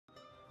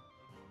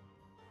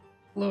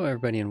Hello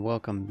everybody and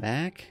welcome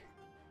back.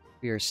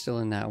 We are still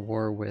in that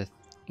war with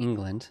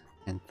England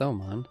and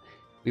Thomond.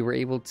 We were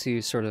able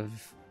to sort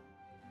of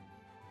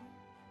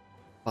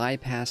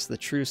bypass the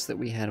truce that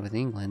we had with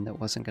England that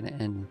wasn't going to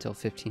end until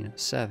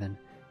 1507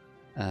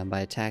 by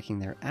attacking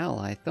their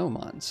ally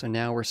Thomond. So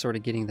now we're sort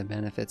of getting the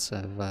benefits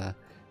of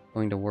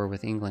going to war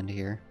with England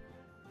here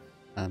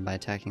by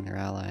attacking their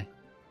ally.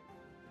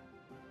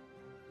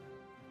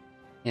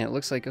 And it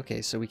looks like,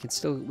 okay, so we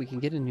can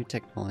get a new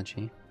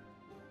technology.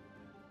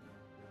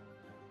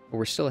 But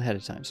we're still ahead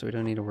of time, so we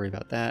don't need to worry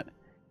about that.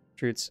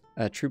 Troops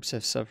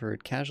have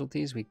suffered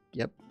casualties. We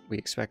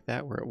expect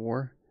that. We're at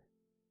war.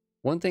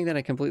 One thing that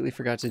I completely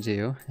forgot to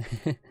do,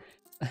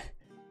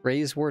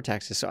 raise war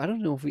taxes. So I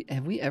don't know if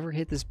have we ever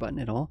hit this button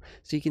at all?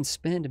 So you can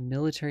spend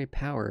military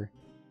power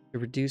to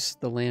reduce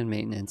the land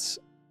maintenance.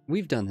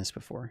 We've done this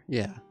before,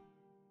 yeah.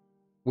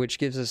 Which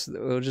gives us,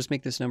 it'll just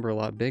make this number a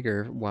lot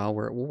bigger while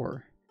we're at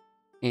war.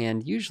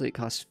 And usually it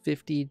costs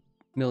 50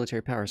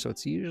 military power, so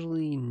it's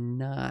usually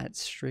not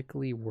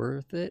strictly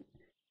worth it,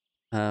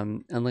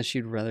 unless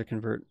you'd rather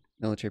convert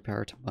military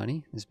power to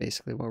money, is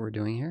basically what we're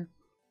doing here.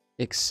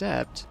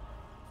 Except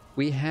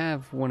we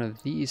have one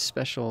of these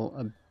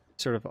special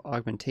sort of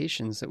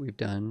augmentations that we've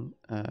done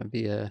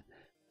via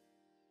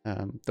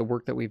the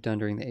work that we've done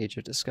during the Age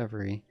of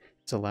Discovery.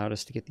 It's allowed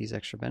us to get these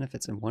extra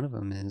benefits, and one of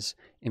them is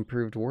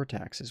improved war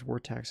taxes. War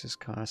taxes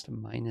cost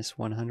minus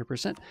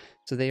 100%,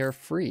 so they are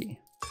free.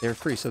 They're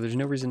free, so there's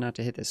no reason not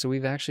to hit this. So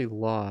we've actually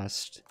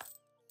lost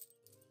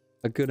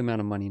a good amount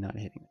of money not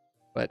hitting it,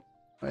 but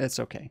it's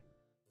okay.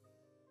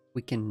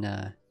 We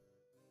can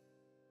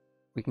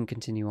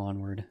continue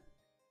onward.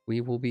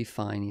 We will be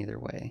fine either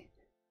way.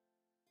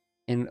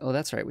 And oh,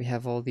 that's right, we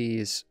have all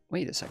these.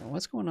 Wait a second,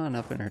 what's going on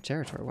up in our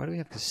territory? Why do we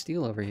have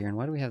Castile over here, and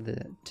why do we have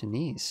the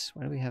Tunis?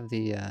 Why do we have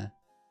the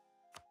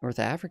North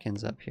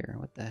Africans up here?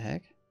 What the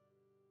heck?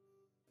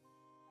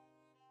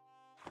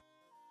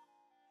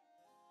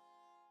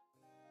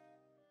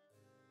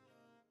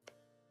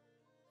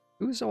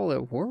 Who's all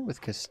at war with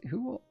Castile?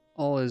 Who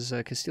all is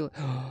Castile?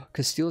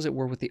 Castile's at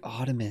war with the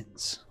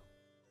Ottomans.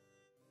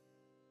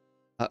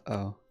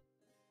 Uh-oh.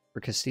 For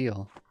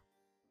Castile.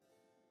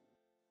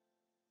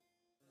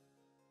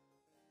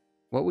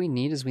 What we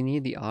need is we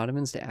need the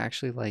Ottomans to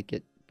actually, like,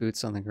 get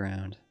boots on the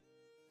ground.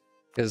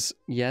 Because,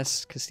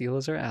 yes, Castile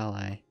is our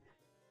ally,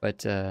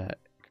 but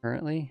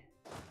currently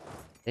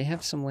they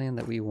have some land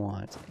that we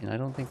want, and I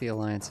don't think the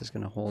alliance is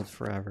going to hold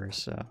forever,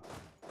 so...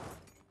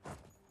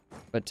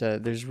 But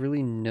there's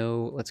really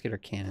no... Let's get our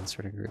cannons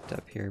sort of grouped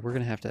up here. We're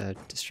going to have to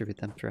distribute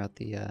them throughout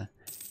the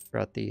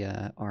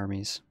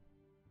armies.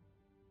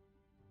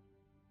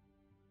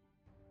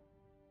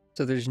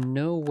 So there's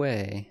no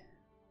way...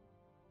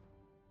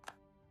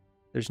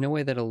 There's no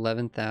way that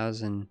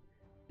 11,000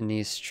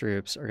 Tunis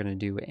troops are going to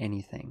do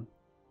anything.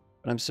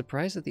 But I'm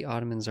surprised that the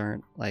Ottomans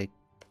aren't, like,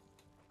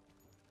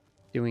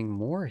 doing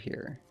more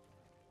here.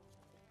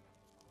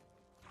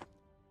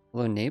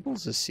 Although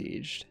Naples is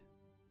sieged.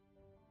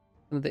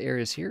 Some of the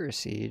areas here are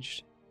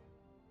sieged.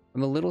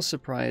 I'm a little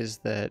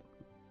surprised that...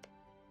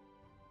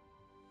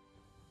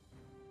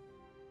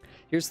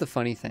 Here's the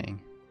funny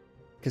thing.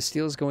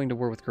 Castile's going to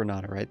war with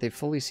Granada, right? They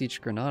fully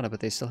sieged Granada, but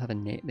they still have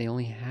they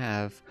only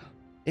have...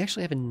 They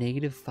actually have a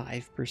negative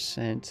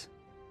 5%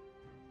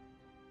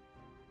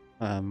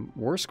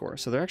 war score,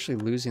 so they're actually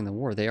losing the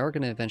war. They are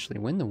going to eventually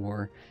win the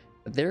war,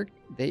 but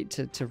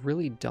to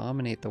really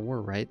dominate the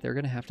war, right? They're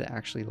going to have to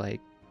actually,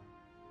 like,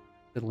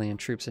 land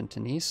troops in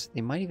Tunis.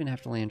 They might even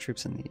have to land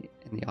troops in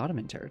the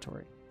Ottoman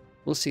territory.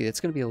 We'll see.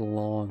 It's going to be a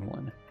long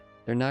one.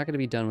 They're not going to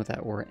be done with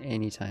that war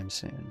anytime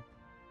soon.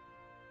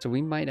 So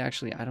we might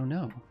actually, I don't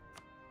know.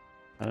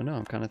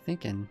 I'm kind of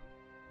thinking.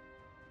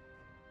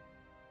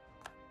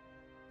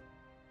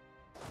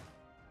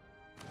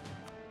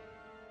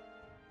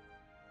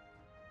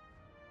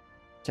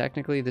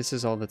 Technically, this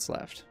is all that's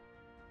left.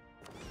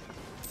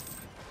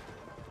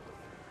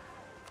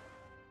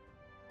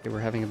 Okay,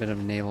 we're having a bit of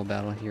a naval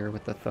battle here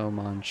with the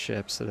Thomond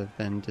ships that have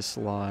been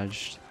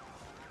dislodged.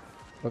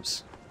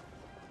 Whoops.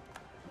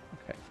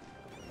 Okay.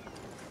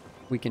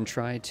 We can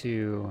try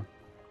to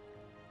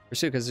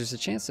pursue, because there's a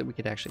chance that we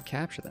could actually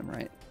capture them,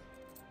 right?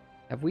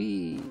 Have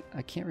we...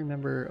 I can't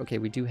remember... Okay,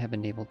 we do have a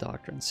naval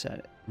doctrine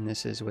set, and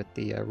this is with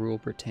the Rule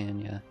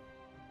Britannia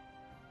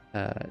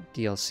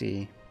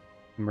DLC.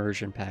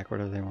 Immersion pack,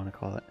 whatever they want to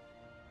call it.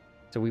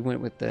 So we went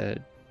with the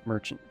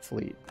merchant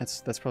fleet.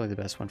 That's probably the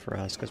best one for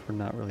us, because we're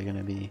not really going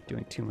to be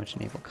doing too much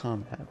naval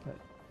combat, but...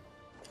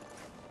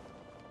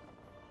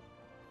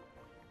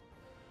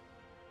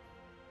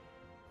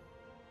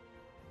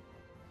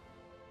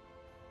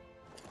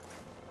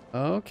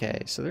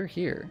 Okay, so they're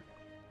here.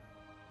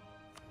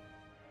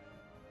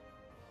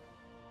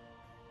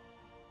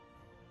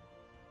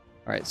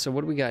 Alright, so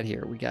what do we got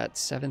here? We got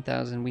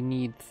 7,000. We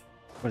need...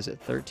 What is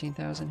it,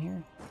 13,000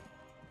 here?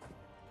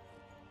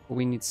 Well,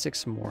 we need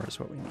 6 more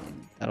is what we need.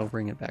 That'll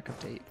bring it back up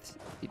to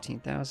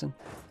 18,000.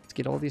 Let's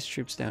get all these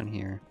troops down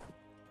here.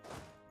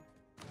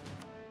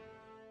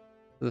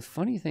 So the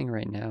funny thing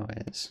right now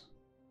is...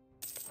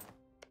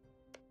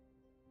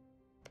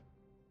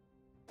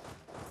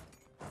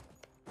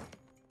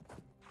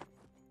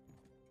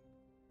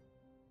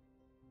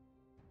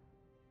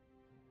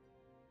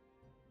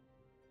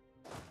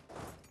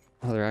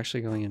 Oh, they're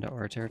actually going into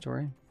our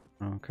territory?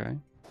 Okay.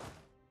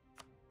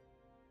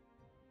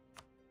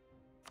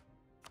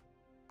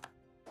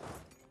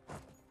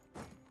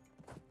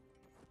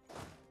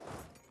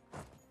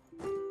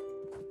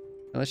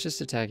 Let's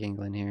just attack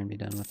England here and be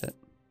done with it.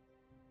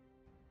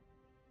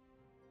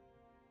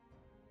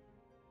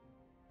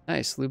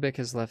 Nice, Lubeck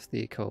has left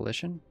the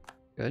coalition.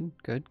 Good,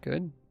 good,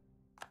 good.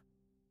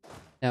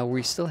 Now,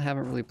 we still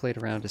haven't really played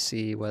around to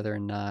see whether or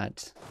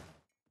not...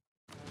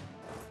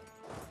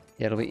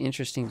 Yeah, it'll be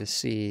interesting to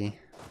see.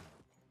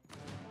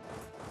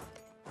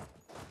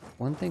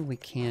 One thing we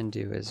can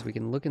do is we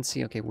can look and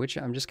see, okay, which...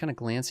 I'm just kind of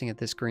glancing at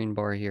this green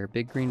bar here.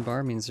 Big green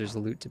bar means there's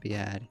loot to be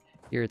had.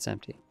 Here it's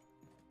empty.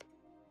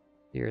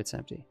 Here it's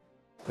empty.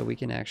 So we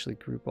can actually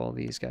group all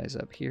these guys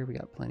up here. We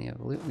got plenty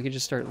of loot. We could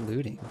just start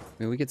looting. I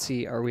mean, we could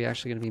see, are we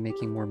actually going to be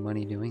making more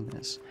money doing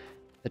this?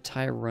 The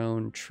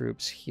Tyrone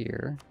troops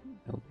here.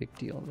 No big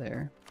deal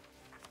there.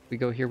 We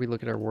go here, we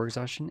look at our war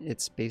exhaustion.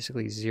 It's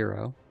basically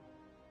 0.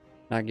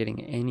 Not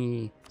getting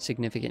any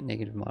significant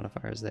negative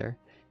modifiers there.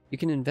 You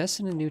can invest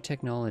in a new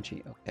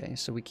technology. Okay,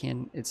 so we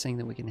can, it's saying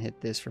that we can hit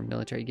this for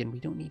military. Again, we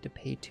don't need to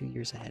pay 2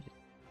 years ahead.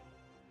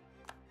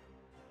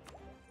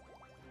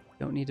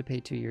 Don't need to pay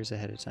 2 years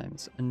ahead of time.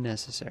 It's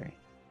unnecessary.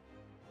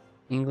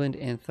 England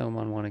and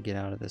Thomon want to get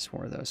out of this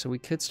war, though. So we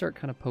could start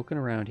kind of poking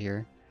around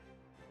here.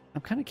 I'm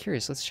kind of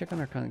curious. Let's check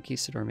on our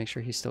conquistador, make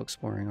sure he's still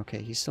exploring.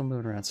 Okay, he's still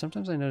moving around.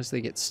 Sometimes I notice they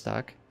get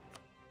stuck.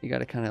 You got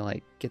to kind of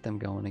like get them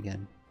going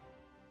again.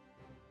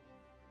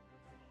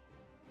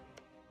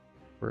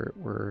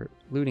 We're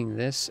looting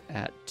this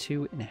at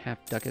 2.5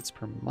 ducats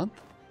per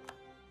month.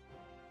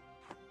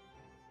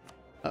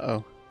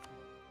 Uh-oh.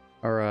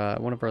 Our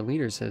one of our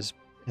leaders has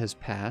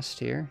passed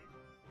here.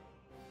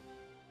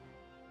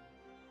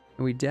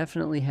 And we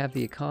definitely have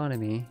the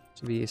economy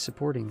to be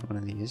supporting one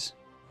of these.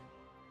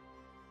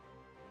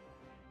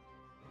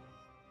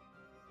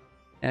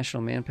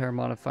 National manpower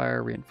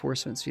modifier,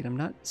 reinforcement speed. I'm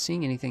not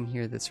seeing anything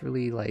here that's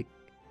really like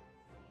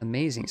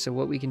amazing. So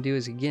what we can do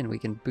is, again, we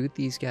can boot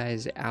these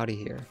guys out of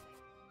here.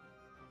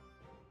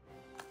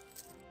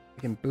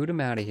 We can boot them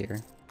out of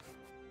here.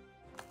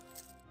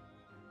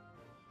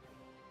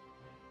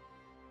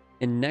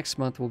 And next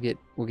month we'll get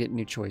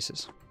new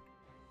choices.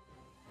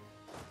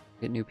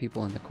 Get new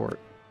people in the court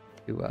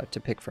to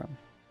pick from.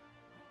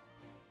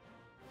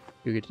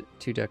 You get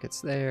 2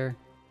 ducats there.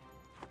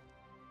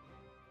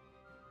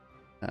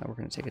 We're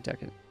going to take a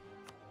ducat.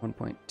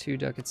 1.2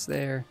 ducats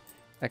there.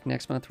 Back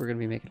next month we're going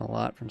to be making a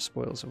lot from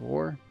spoils of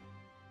war.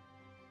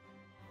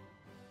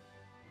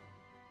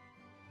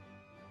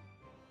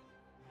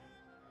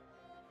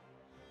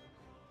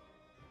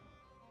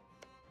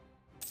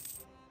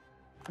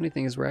 Funny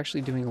thing is, we're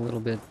actually doing a little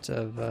bit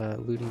of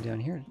looting down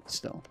here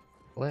still.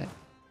 Play.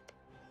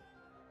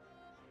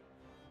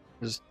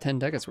 There's 10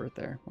 ducats worth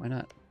there. Why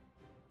not?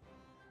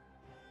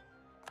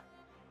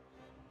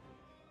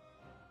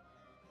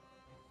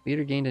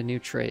 Leader gained a new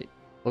trait.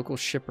 Local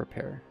ship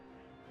repair.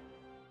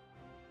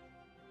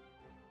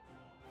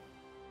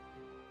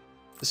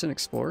 Is this an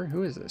explorer?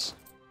 Who is this?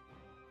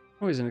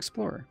 Oh, he's an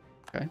explorer.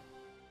 Okay.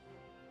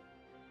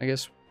 I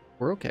guess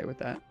we're okay with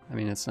that. I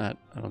mean, it's not,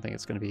 I don't think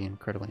it's going to be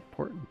incredibly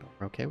important, but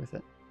we're okay with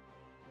it.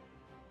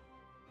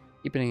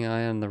 Keeping an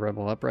eye on the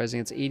rebel uprising.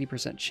 It's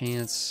 80%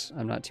 chance.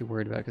 I'm not too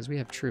worried about it because we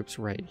have troops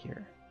right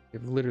here. We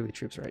have literally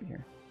troops right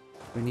here.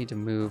 We need to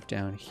move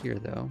down here,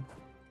 though.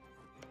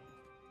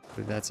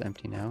 But that's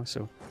empty now,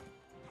 so...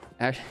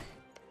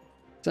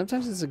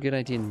 Sometimes it's a good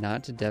idea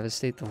not to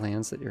devastate the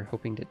lands that you're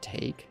hoping to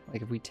take.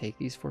 Like, if we take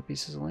these 4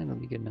 pieces of land, it'll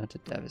be good not to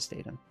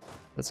devastate them.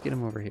 Let's get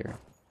them over here.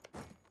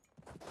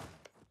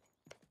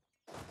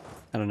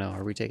 I don't know,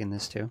 are we taking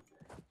this too?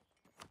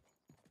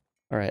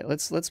 Alright,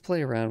 let's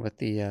play around with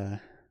the,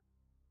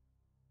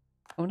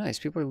 Oh, nice,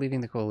 people are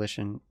leaving the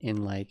coalition in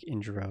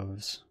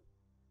droves.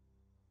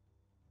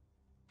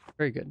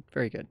 Very good,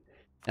 very good.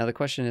 Now the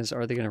question is,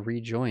 are they going to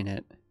rejoin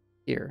it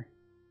here?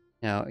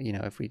 Now, you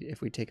know, if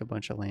we take a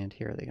bunch of land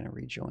here, are they going to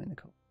rejoin the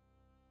coalition?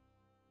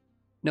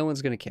 No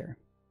one's going to care.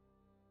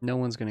 No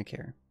one's going to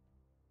care.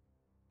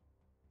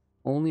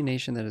 Only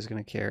nation that is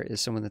going to care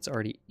is someone that's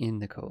already in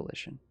the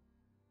coalition.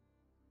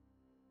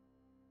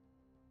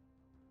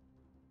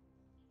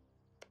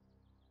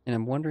 And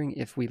I'm wondering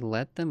if we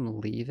let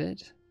them leave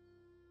it.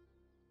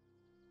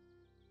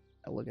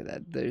 Oh, look at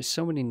that. There's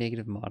so many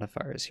negative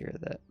modifiers here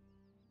that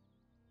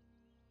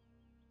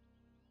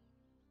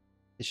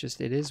it's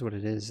just, it is what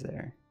it is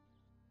there.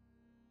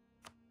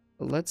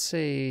 But let's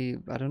say,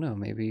 I don't know,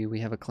 maybe we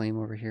have a claim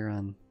over here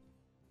on...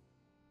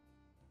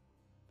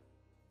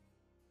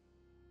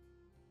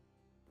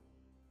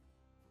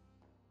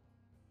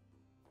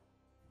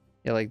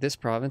 Yeah, like this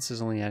province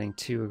is only adding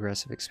 2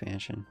 aggressive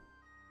expansion.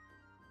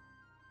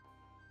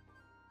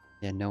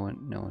 Yeah, no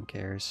one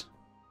cares.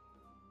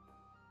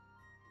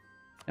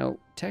 Now,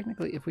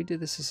 technically, if we did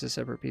this as a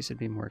separate piece, it'd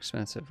be more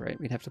expensive, right?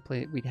 We'd have to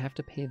pay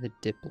the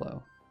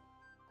Diplo.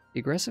 The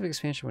aggressive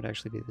expansion would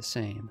actually be the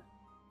same.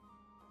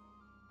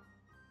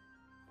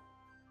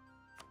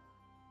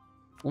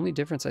 Only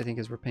difference, I think,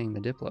 is we're paying the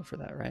Diplo for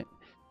that, right?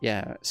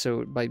 Yeah,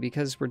 so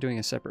because we're doing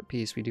a separate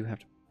piece, we do have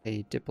to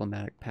pay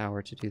diplomatic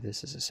power to do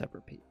this as a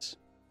separate piece.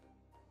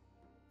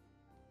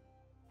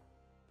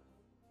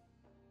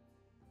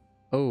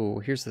 Oh,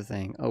 here's the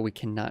thing. Oh, we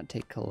cannot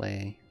take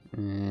Calais.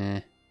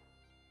 People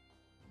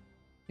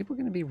are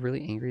going to be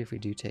really angry if we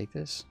do take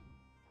this.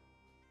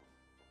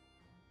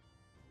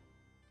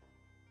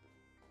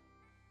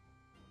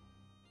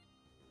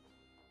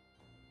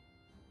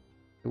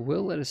 It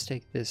will let us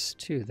take this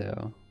too,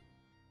 though.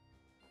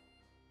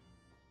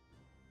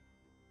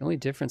 The only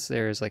difference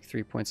there is like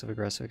 3 points of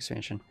aggressive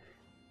expansion.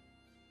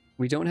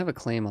 We don't have a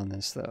claim on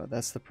this, though.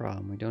 That's the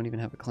problem. We don't even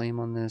have a claim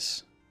on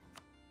this.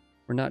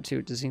 We're not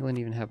too... Does England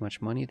even have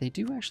much money? They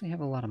do actually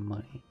have a lot of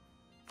money.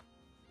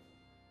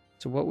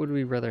 So what would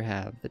we rather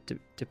have? The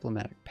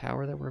diplomatic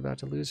power that we're about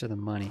to lose or the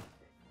money?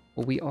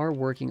 Well, we are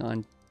working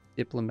on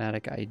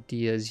diplomatic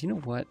ideas. You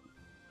know what?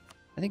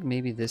 I think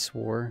maybe this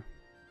war...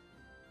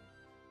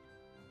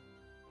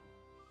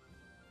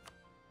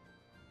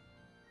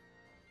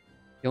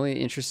 The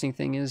only interesting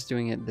thing is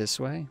doing it this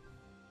way.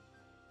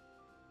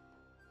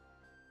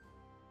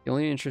 The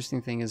only interesting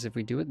thing is if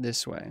we do it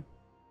this way,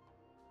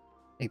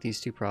 take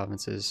these two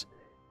provinces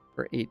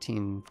for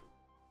 18,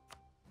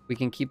 we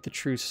can keep the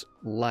truce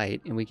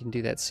light and we can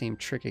do that same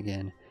trick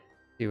again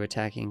to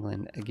attack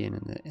England again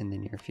in the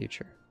near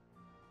future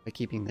by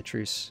keeping the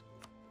truce.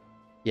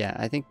 Yeah,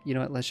 I think, you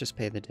know what, let's just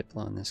pay the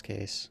Diplo in this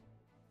case.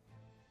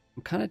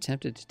 I'm kind of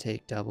tempted to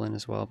take Dublin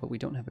as well, but we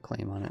don't have a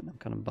claim on it. I'm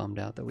kind of bummed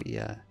out that we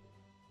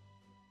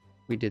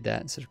did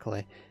that instead of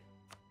Calais.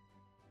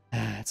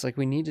 It's like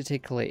we need to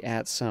take Calais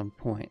at some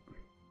point.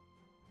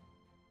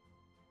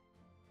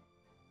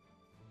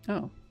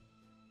 Oh.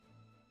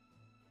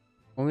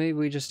 Well, maybe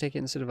we just take it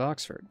instead of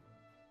Oxford.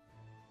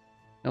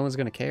 No one's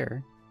going to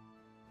care.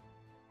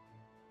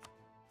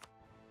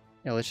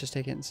 Yeah, let's just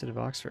take it instead of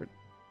Oxford.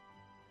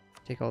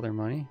 Take all their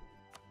money.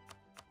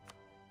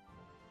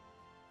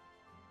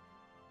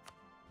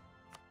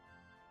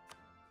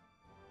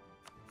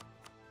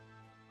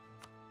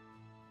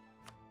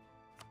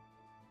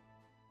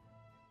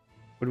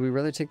 Would we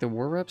rather take the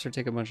war reps or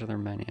take a bunch of their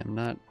money? I'm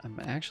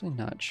actually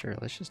not sure.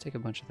 Let's just take a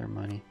bunch of their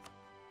money.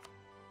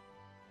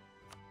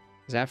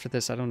 Because after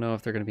this, I don't know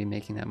if they're going to be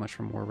making that much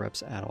from war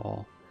reps at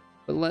all.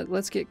 But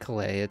let's get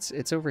Calais.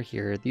 It's over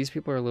here. These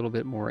people are a little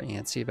bit more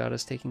antsy about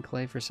us taking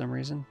Calais for some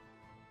reason.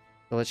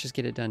 So let's just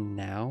get it done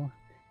now.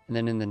 And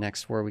then in the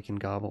next war, we can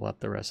gobble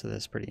up the rest of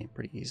this pretty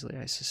easily,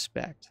 I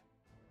suspect.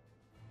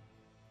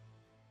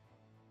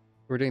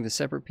 We're doing the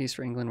separate piece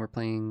for England. We're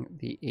playing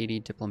the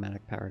 80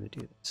 diplomatic power to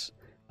do this.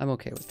 I'm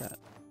okay with that.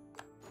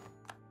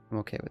 I'm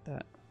okay with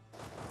that.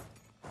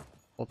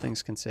 All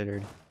things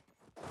considered.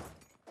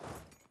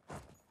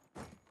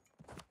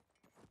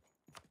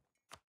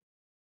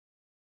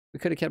 We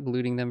could have kept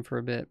looting them for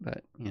a bit,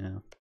 but, you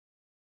know.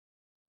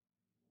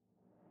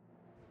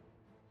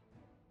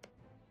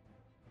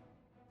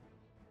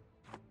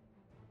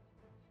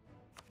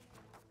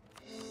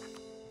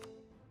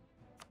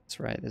 That's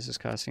right, this is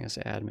costing us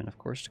admin, of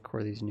course, to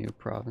core these new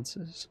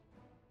provinces.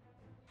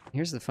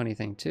 Here's the funny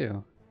thing,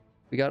 too.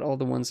 We got all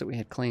the ones that we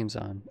had claims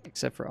on,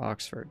 except for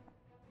Oxford.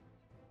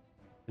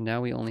 And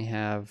now we only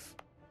have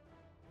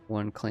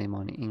one claim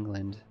on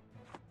England.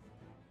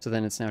 So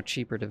then it's now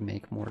cheaper to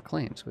make more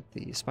claims with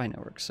the spy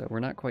network. So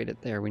we're not quite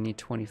at there. We need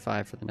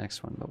 25 for the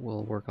next one, but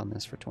we'll work on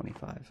this for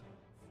 25.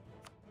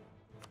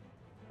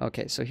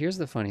 Okay, so here's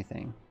the funny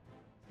thing.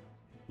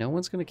 No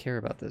one's going to care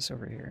about this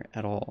over here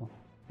at all.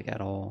 Like, at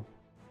all.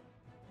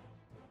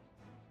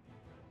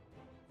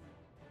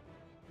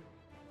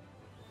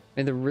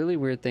 And the really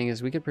weird thing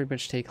is we could pretty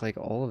much take like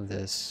all of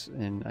this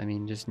and I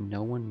mean just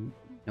no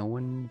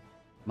one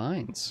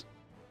minds.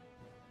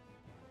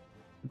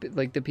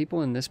 Like the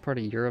people in this part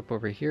of Europe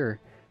over here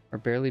are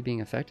barely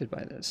being affected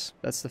by this.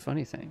 That's the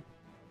funny thing.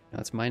 You know,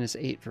 it's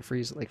 -8 for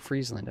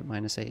Friesland at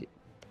 -8,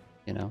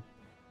 you know?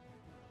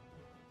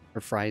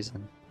 Or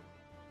Friesland.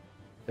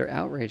 They're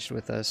outraged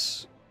with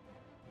us.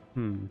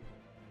 Do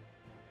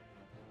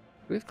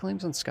we have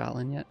claims on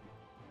Scotland yet?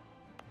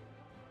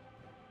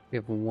 We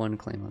have one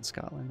claim on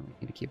Scotland. We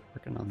need to keep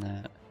working on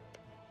that.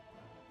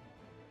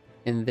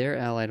 And they're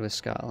allied with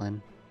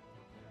Scotland.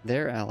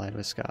 They're allied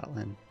with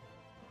Scotland.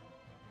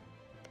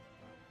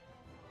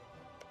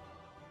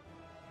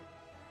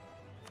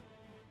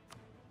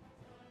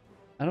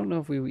 I don't know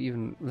if we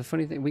even... The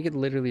funny thing, we could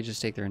literally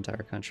just take their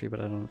entire country, but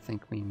I don't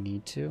think we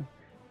need to.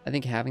 I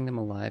think having them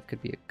alive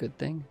could be a good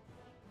thing.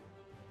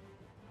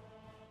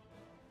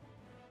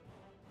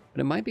 But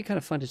it might be kind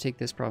of fun to take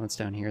this province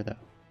down here, though.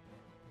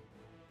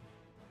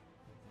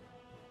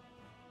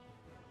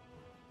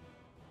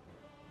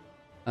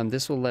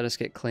 This will let us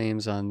get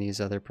claims on these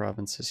other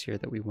provinces here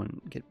that we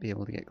wouldn't be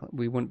able to get.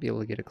 We wouldn't be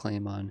able to get a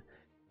claim on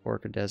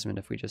Cork or Desmond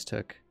if we just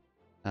took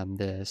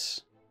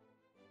this.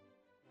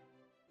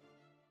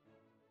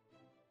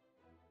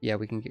 Yeah,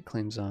 we can get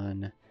claims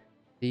on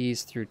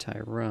these through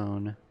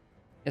Tyrone.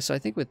 Yeah, so I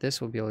think with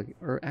this we'll be able to,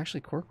 or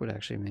actually Cork would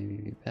actually maybe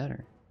be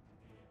better.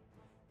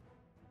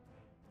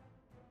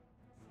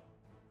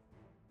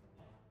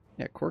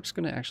 Yeah, Cork's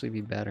going to actually be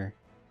better.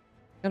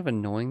 Kind of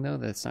annoying though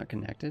that it's not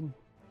connected.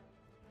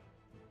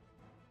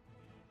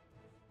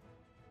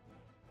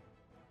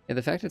 Yeah,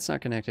 the fact it's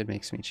not connected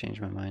makes me change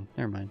my mind.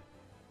 Never mind.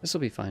 This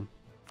will be fine.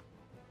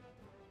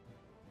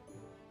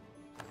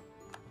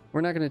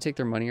 We're not going to take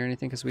their money or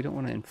anything because we don't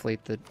want to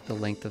inflate the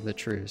length of the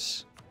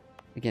truce.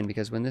 Again,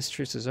 because when this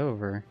truce is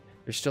over,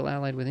 they're still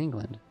allied with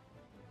England.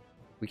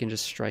 We can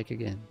just strike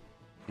again.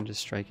 We can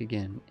just strike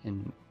again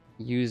and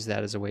use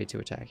that as a way to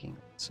attack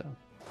England. So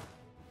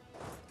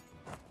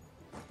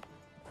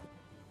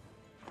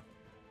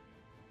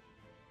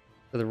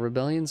the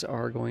rebellions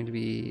are going to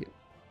be...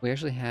 We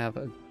actually have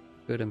a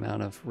good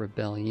amount of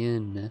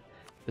rebellion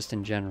just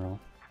in general.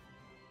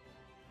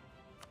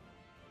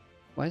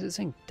 Why is it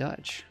saying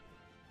Dutch?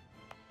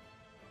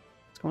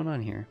 What's going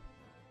on here?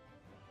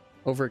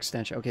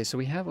 Overextension. Okay, so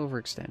we have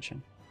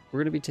overextension. We're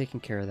going to be taking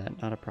care of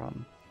that. Not a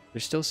problem.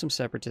 There's still some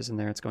separatism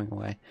there. It's going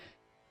away.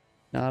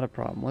 Not a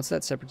problem. Once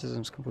that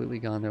separatism is completely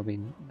gone, there'll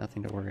be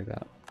nothing to worry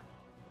about.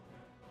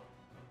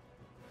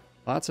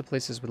 Lots of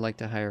places would like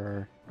to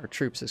hire our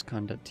troops as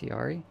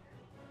condottieri.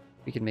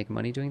 We can make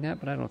money doing that,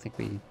 but I don't think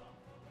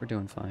we're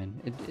doing fine.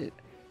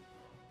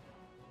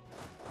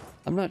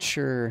 I'm not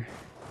sure.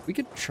 We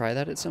could try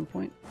that at some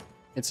point.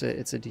 It's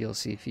a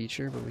DLC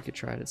feature, but we could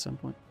try it at some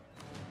point.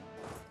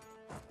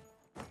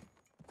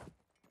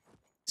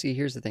 See,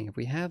 here's the thing. If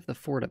we have the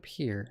fort up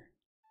here,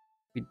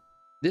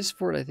 this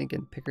fort, I think,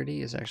 in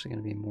Picardy is actually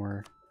going to be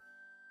more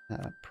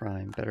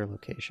prime, better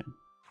location.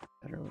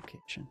 Better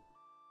location.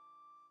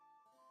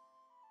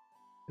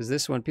 Because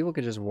this one, people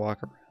could just walk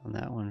around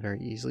that one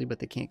very easily, but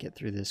they can't get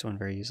through this one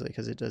very easily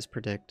because it does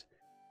predict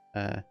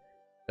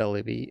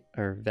Valois,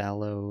 or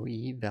Valois,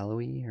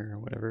 or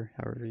whatever,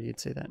 however you'd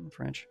say that in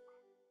French.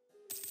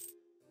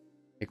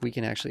 Like we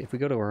can actually, if we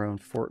go to our own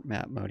fort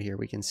map mode here,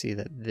 we can see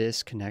that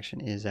this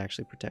connection is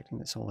actually protecting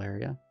this whole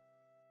area.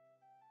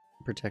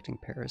 Protecting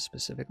Paris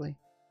specifically.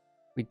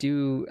 We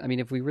do, I mean,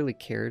 if we really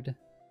cared,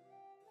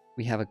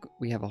 we have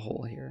a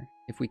hole here.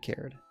 If we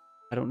cared.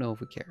 I don't know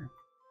if we care.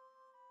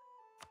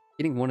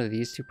 Getting one of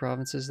these two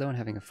provinces, though, and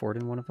having a fort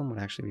in one of them would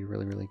actually be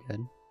really, really good.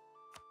 In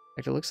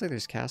fact, it looks like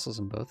there's castles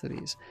in both of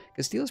these.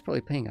 Castile's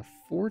probably paying a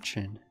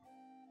fortune.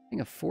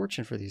 Paying a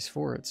fortune for these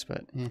forts,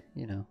 but,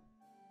 you know.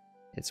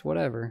 It's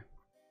whatever.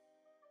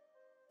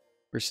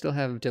 We still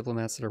have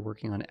diplomats that are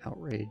working on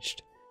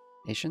outraged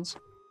nations.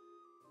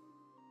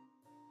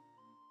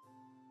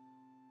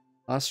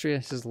 Austria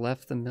has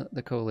left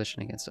the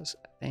coalition against us.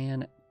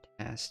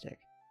 Fantastic.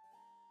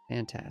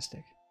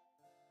 Fantastic.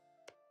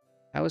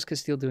 How is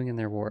Castile doing in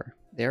their war?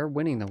 They are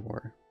winning the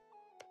war.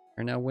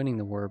 They're now winning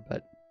the war,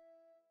 but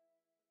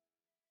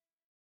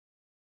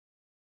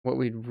what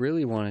we'd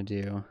really want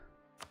to do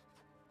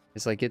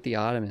is like get the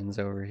Ottomans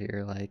over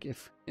here, like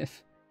if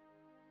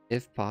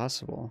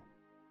possible.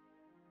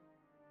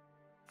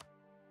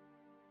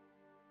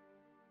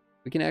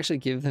 We can actually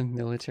give them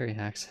military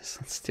access.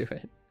 Let's do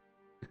it.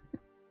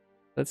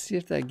 Let's see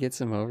if that gets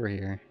them over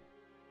here.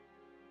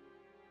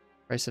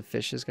 Price of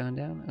fish has gone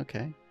down?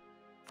 Okay.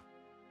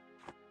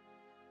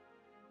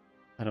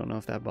 I don't know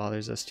if that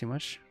bothers us too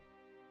much.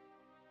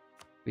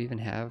 Do we even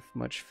have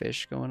much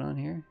fish going on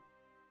here?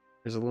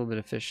 There's a little bit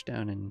of fish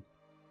down in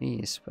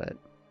Nice, but I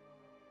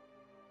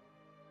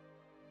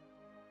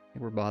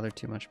think we're bothered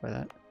too much by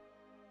that.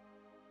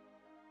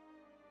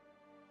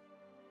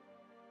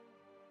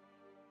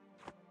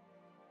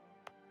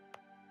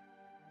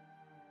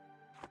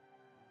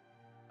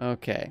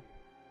 Okay.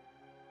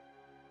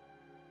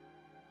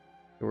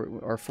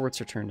 Our forts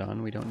are turned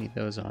on. We don't need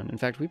those on. In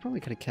fact, we probably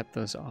could have kept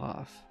those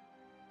off.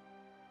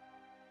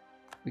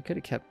 We could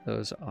have kept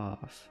those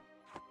off.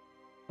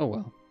 Oh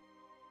well.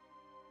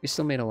 We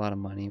still made a lot of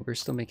money. We're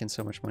still making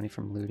so much money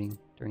from looting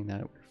during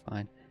that. We're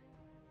fine.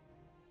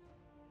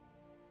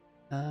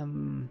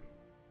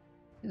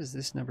 Does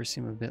this number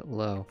seem a bit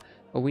low?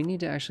 Oh, we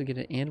need to actually get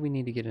it, and we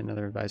need to get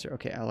another advisor.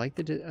 Okay, I like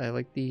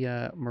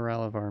the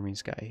morale of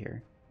armies guy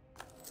here.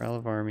 Morale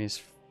of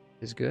armies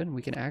is good.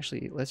 We can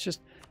actually let's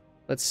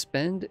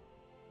spend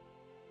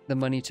the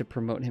money to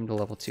promote him to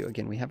level 2.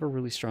 Again, we have a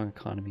really strong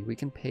economy. We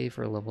can pay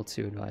for a level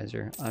 2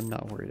 advisor. I'm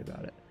not worried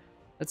about it.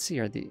 Let's see,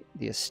 are the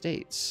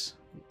estates.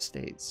 The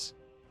estates.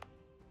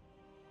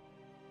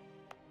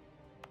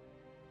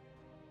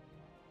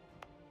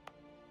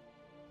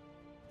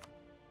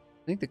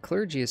 I think the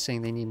clergy is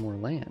saying they need more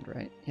land,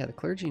 right? Yeah, the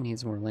clergy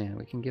needs more land.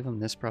 We can give them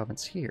this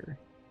province here.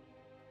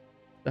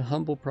 The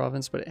humble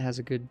province, but it has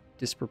a good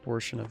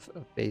disproportion of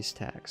base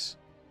tax.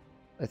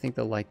 I think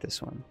they'll like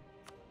this one.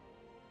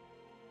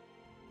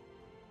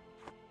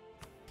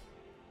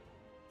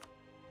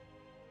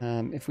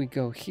 If we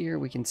go here,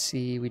 we can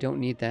see we don't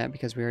need that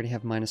because we already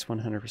have minus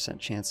 100%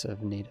 chance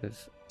of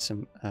native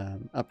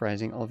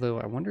uprising. Although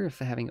I wonder if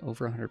having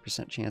over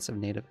 100% chance of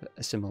native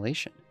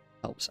assimilation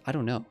helps. I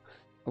don't know.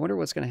 I wonder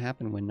what's going to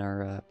happen when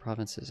our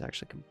provinces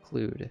actually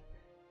conclude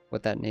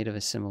what that native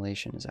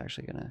assimilation is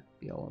actually going to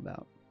be all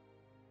about.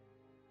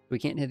 We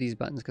can't hit these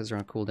buttons because they're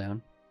on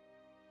cooldown.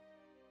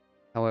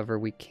 However,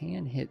 we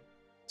can hit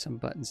some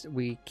buttons.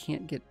 We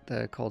can't get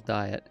the call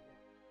diet.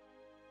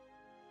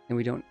 And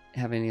we don't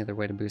have any other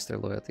way to boost their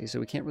loyalty. So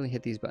we can't really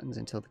hit these buttons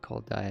until the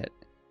cold diet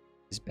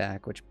is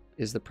back, which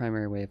is the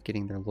primary way of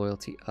getting their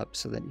loyalty up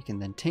so that you can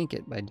then tank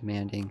it by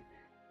demanding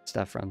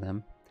stuff from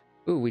them.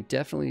 Ooh, we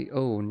definitely...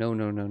 Oh, no,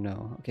 no, no,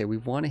 no. Okay, we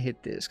want to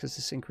hit this because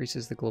this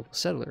increases the global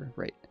settler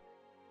rate.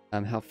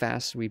 How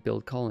fast we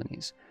build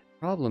colonies.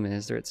 Problem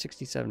is they're at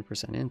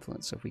 67%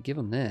 influence, so if we give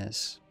them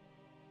this...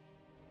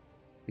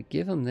 If we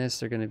give them this,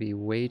 they're going to be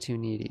way too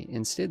needy.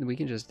 Instead, we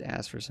can just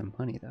ask for some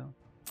money, though.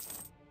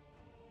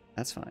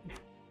 That's fine.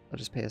 They'll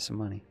just pay us some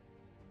money.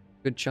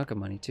 Good chunk of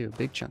money, too.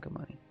 Big chunk of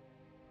money.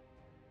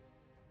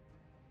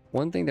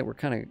 One thing that we're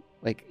kind of...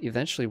 Like,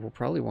 eventually we'll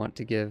probably want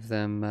to give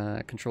them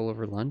control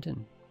over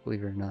London,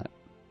 believe it or not.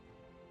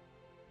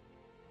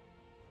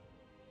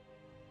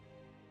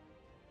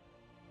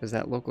 Because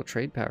that local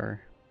trade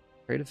power,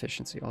 trade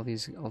efficiency, all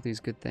these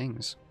good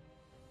things.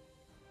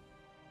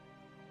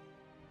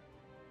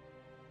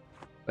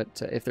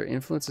 But if their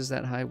influence is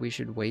that high, we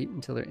should wait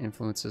until their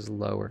influence is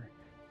lower.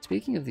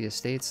 Speaking of the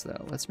estates,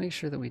 though, let's make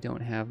sure that we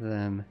don't have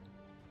them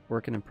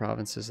working in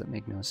provinces that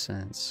make no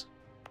sense.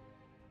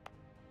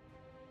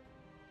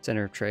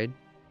 Center of trade.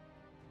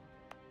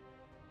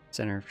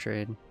 Center of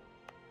trade.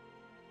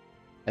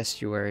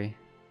 Estuary.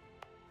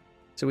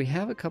 So we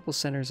have a couple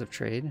centers of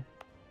trade.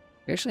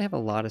 We actually have a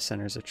lot of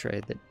centers of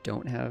trade that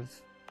don't have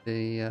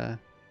the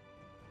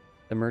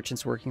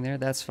merchants working there.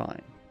 That's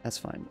fine. That's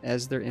fine.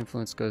 As their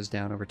influence goes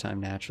down over time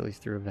naturally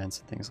through events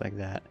and things like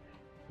that,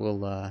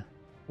 we'll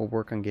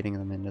work on getting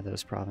them into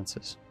those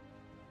provinces.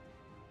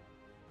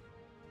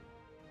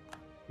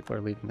 People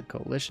are leaving the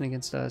coalition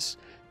against us.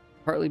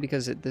 Partly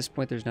because at this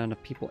point there's not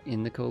enough people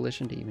in the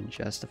coalition to even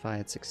justify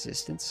its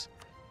existence.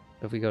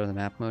 So if we go to the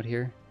map mode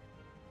here,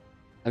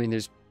 I mean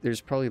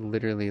there's probably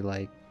literally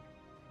like,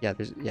 yeah,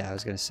 I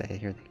was gonna say,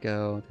 here they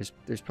go.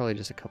 There's probably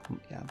just a couple.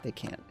 Yeah, they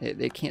can't.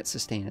 It can't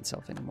sustain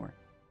itself anymore.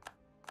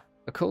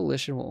 A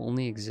coalition will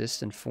only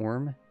exist and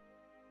form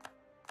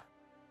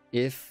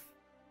if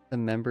the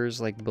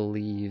members like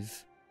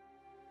believe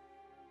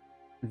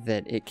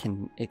that it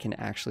can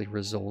actually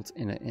result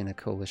in a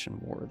coalition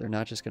war. They're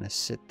not just gonna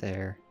sit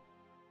there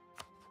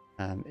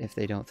if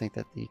they don't think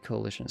that the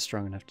coalition is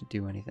strong enough to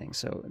do anything.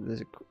 So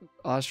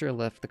Austria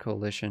left the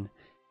coalition.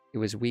 It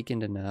was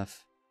weakened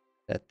enough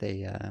that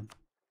they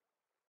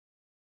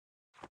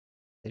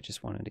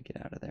just wanted to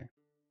get out of there.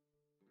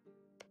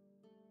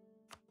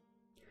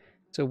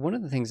 So one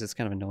of the things that's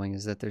kind of annoying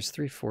is that there's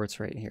 3 forts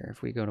right here.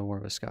 If we go to war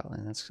with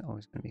Scotland, that's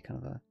always going to be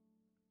kind of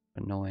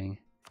annoying.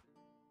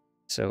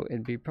 So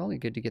it'd be probably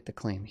good to get the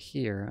claim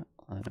here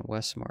on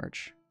West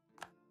March,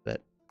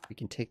 that we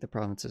can take the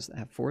provinces that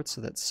have forts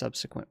so that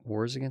subsequent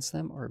wars against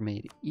them are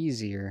made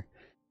easier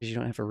because you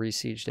don't have to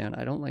re-siege down.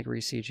 I don't like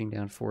re-sieging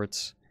down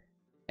forts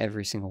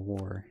every single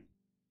war.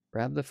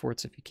 Grab the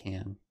forts if you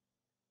can.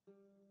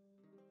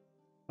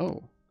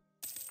 Oh,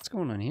 what's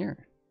going on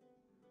here?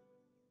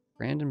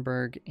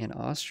 Brandenburg and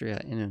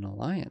Austria in an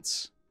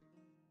alliance.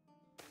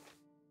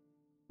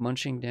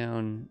 Munching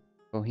down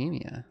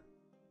Bohemia.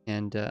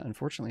 And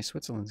unfortunately,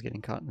 Switzerland's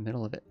getting caught in the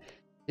middle of it.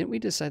 Didn't we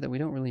decide that we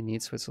don't really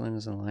need Switzerland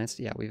as an alliance?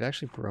 Yeah, we've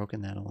actually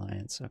broken that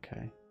alliance.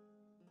 Okay.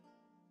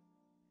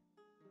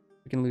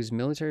 We can lose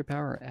military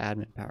power or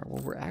admin power.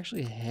 Well, we're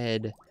actually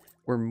ahead.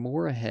 We're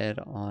more ahead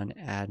on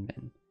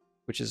admin,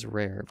 which is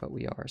rare, but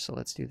we are. So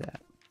let's do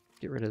that.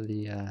 Get rid of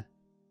the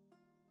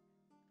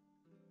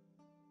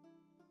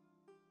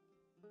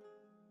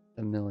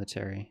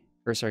military.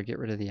 Or sorry, get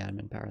rid of the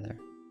admin power there.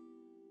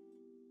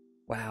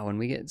 Wow, when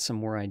we get some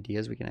more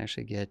ideas, we can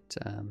actually get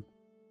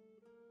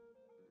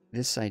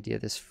this idea,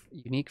 this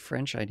unique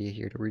French idea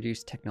here to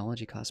reduce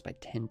technology costs by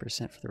 10%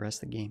 for the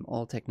rest of the game.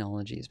 All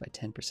technologies by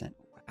 10%.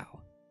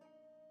 Wow.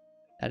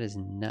 That is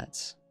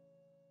nuts.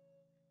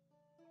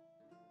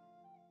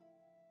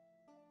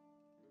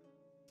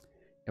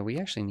 Yeah, we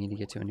actually need to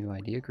get to a new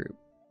idea group,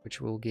 which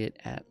we'll get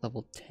at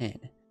level 10.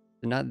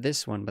 So not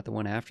this one, but the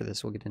one after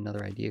this, we'll get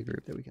another idea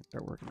group that we can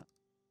start working on.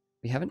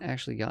 We haven't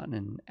actually gotten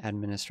an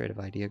administrative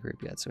idea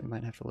group yet, so we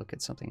might have to look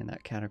at something in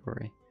that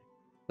category.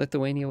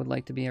 Lithuania would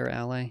like to be our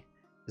ally.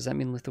 Does that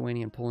mean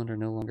Lithuania and Poland are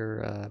no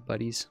longer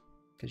buddies?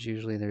 Because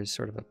usually there's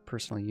sort of a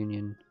personal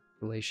union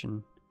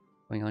relation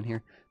going on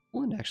here.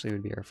 Poland actually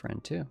would be our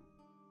friend too.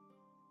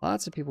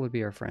 Lots of people would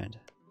be our friend.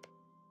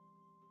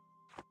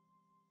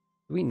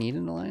 Do we need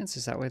an alliance?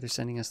 Is that why they're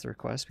sending us the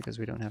request? Because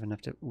we don't have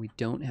enough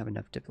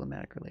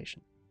diplomatic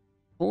relations.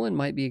 Poland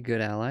might be a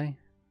good ally.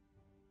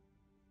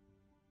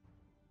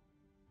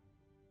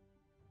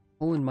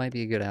 Poland might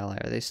be a good ally.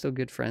 Are they still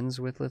good friends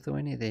with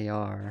Lithuania? They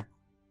are.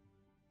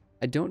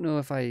 I don't know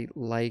if I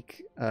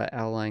like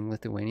allying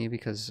Lithuania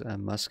because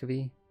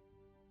Muscovy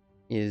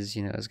is,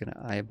 you know, is going to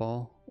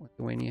eyeball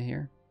Lithuania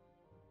here.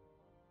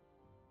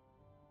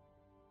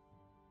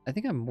 I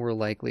think I'm more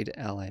likely to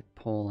ally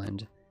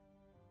Poland.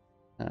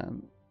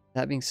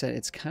 That being said,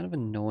 it's kind of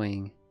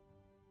annoying.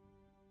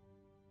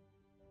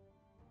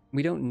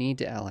 We don't need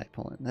to ally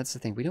Poland. That's the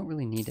thing. We don't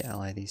really need to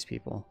ally these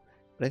people.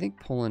 But I think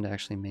Poland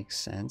actually makes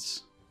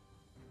sense.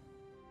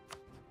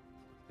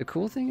 The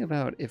cool thing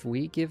about if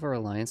we give our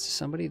alliance to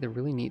somebody, the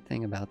really neat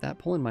thing about that,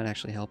 Poland might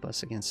actually help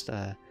us against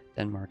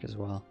Denmark as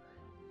well.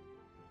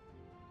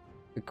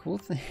 The cool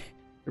thing,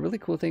 the really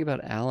cool thing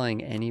about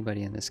allying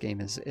anybody in this game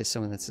is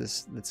someone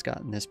that's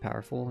gotten this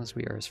powerful as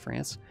we are as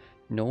France.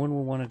 No one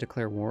will want to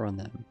declare war on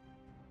them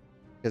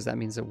because that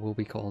means that we'll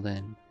be called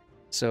in.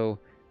 So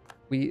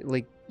we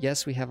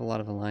yes, we have a lot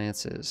of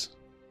alliances,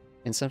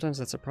 and sometimes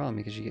that's a problem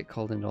because you get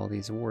called into all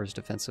these wars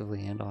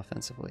defensively and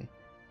offensively.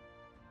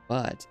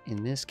 But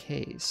in this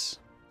case,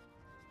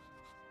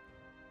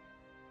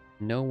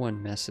 no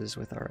one messes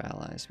with our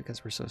allies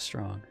because we're so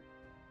strong.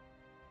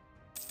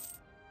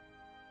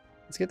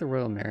 Let's get the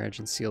royal marriage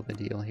and seal the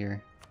deal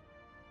here.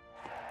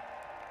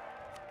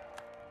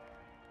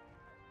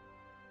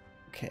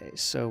 Okay,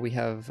 so we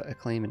have a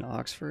claim in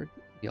Oxford.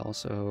 We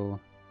also...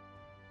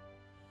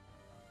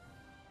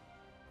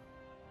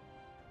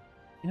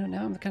 You know,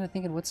 now I'm kind of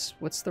thinking,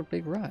 what's the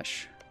big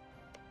rush?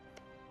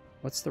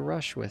 What's the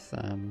rush with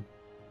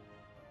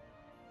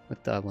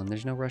Dublin?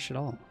 There's no rush at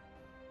all.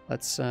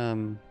 Let's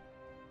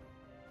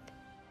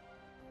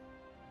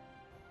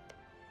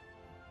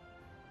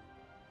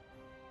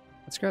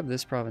grab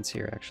this province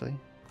here, actually.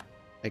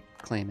 Like,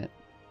 claim it.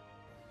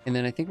 And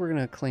then I think we're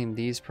going to claim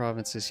these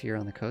provinces here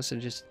on the coast.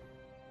 And just,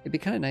 it'd be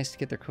kind of nice to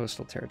get their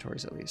coastal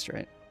territories at least,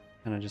 right?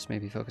 Kind of just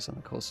maybe focus on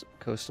the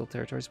coastal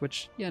territories,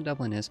 which, yeah,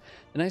 Dublin is.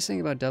 The nice thing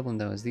about Dublin,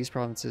 though, is these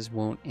provinces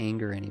won't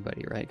anger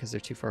anybody, right? Because they're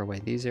too far away.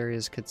 These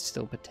areas could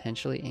still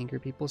potentially anger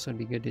people, so it'd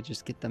be good to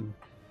just get them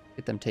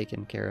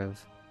taken care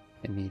of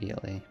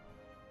immediately.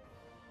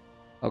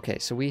 Okay,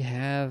 so we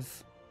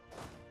have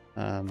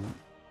a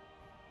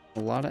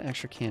lot of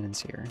extra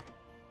cannons here.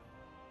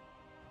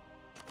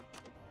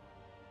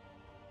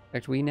 In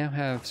fact, we now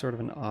have sort of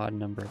an odd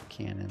number of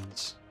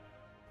cannons,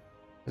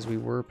 because we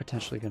were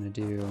potentially going to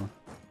do...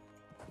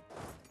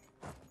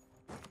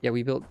 Yeah,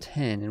 we built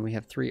 10, and we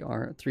have three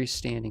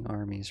standing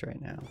armies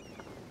right now.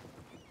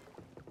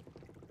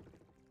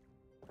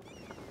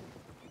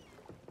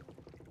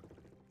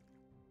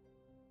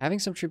 Having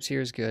some troops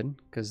here is good,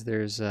 because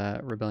there's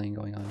rebellion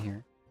going on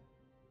here.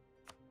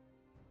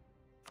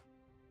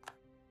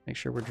 Make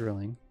sure we're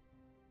drilling.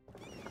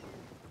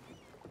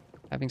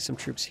 Having some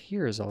troops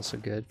here is also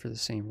good for the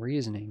same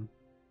reasoning.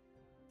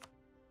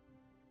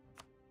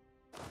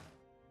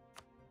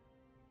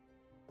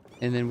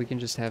 And then we can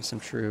just have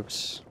some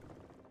troops...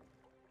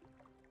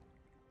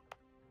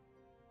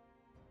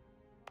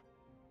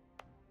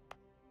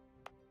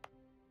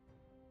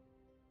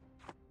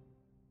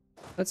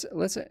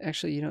 Let's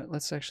actually, you know,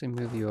 let's actually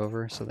move you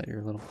over so that you're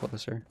a little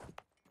closer.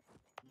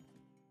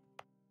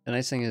 The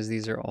nice thing is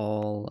these are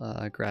all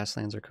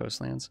grasslands or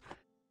coastlands,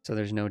 so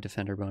there's no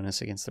defender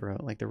bonus against the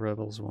like the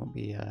rebels won't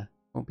be an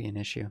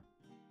issue.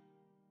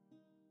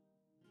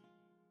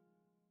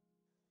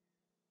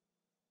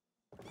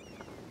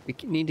 We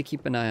need to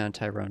keep an eye on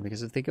Tyrone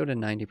because if they go to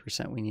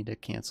 90%, we need to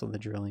cancel the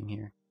drilling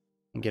here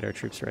and get our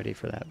troops ready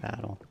for that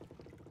battle.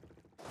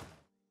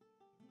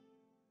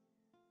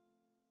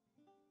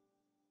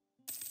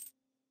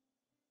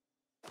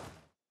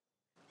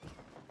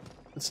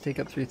 Let's take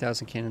up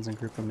 3,000 cannons and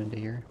group them into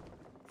here.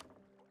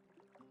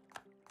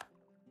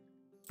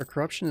 Our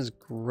corruption is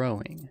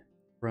growing.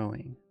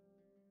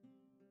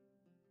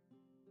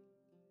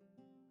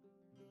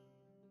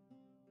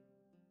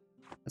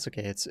 That's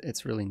okay,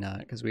 it's really not,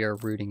 because we are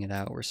rooting it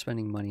out. We're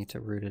spending money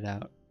to root it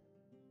out.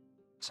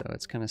 So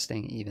it's kind of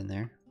staying even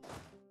there.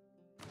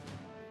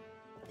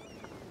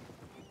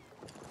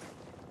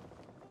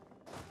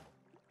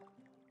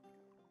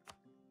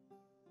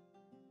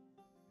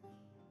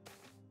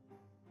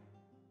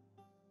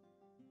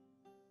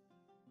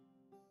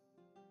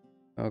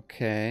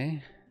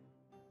 Okay.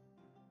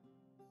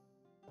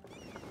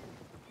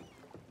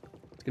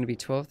 It's going to be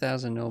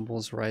 12,000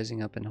 nobles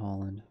rising up in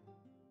Holland.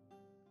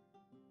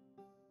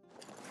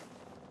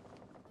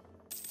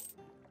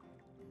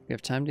 We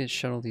have time to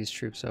shuttle these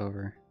troops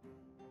over.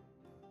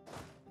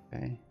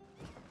 Okay.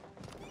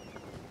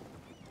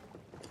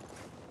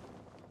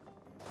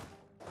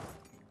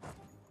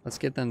 Let's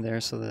get them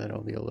there so that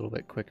it'll be a little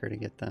bit quicker to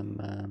get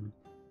them,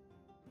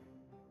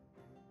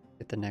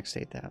 get the next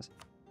 8,000.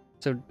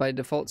 So by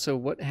default, so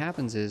what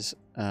happens is,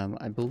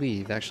 I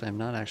believe, actually I'm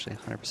not actually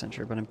 100%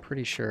 sure, but I'm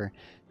pretty sure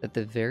that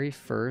the very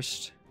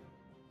first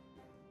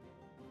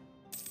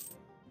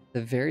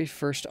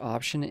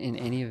option in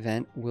any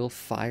event will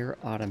fire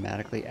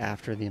automatically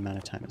after the amount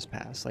of time has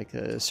passed, like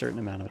a certain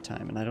amount of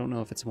time. And I don't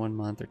know if it's 1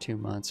 month or 2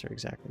 months or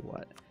exactly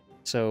what.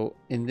 So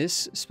in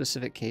this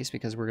specific case,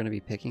 because we're going to be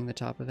picking the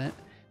top event,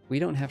 we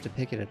don't have to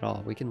pick it at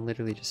all. We can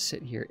literally just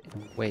sit here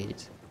and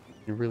wait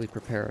and really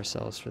prepare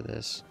ourselves for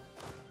this.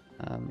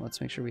 Let's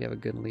make sure we have a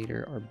good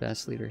leader, our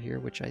best leader here,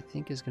 which I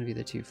think is going to be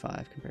the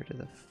 2-5 compared to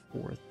the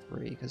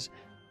 4-3, because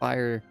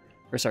fire,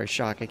 or sorry,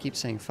 shock. I keep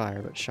saying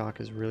fire, but shock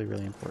is really,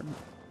 really important.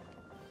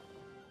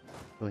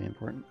 Really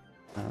important.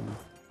 What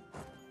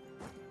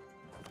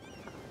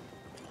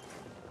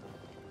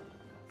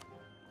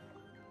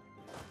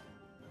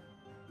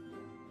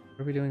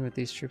are we doing with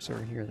these troops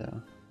over here,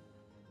 though?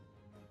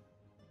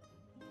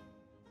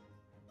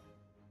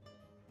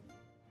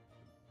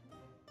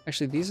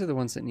 Actually, these are the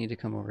ones that need to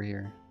come over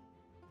here.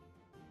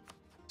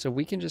 So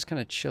we can just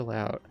kind of chill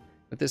out.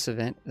 With this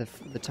event,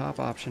 the top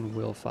option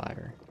will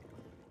fire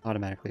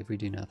automatically if we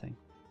do nothing.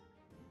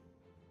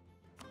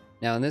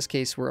 Now in this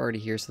case, we're already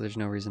here, so there's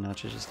no reason not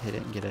to just hit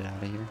it and get it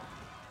out of here.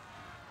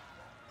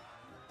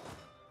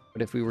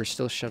 But if we were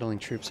still shuttling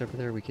troops over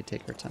there, we could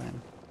take our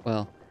time.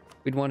 Well,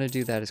 we'd want to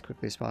do that as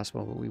quickly as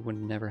possible, but we would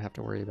never have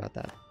to worry about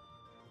that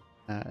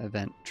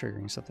event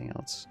triggering something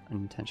else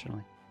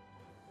unintentionally.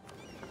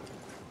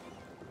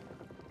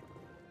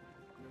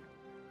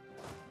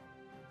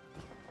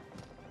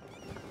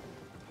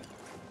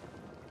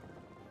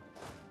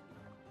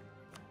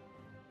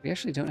 We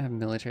actually don't have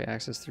military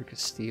access through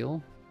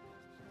Castile.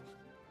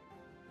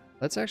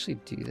 Let's actually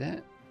do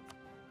that.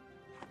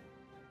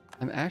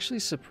 I'm actually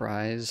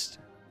surprised.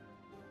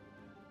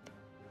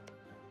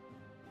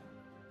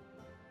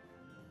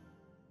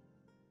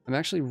 I'm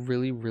actually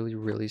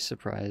really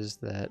surprised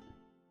that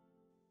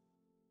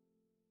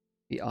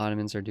the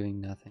Ottomans are doing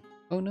nothing.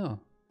 Oh no. Well,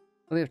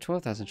 they have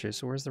 12,000 troops,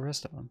 so where's the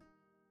rest of them?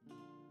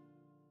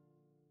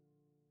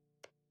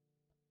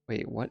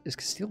 Wait, what? Is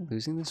Castile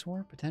losing this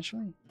war,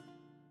 potentially?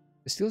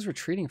 Castile's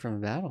retreating from a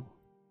battle.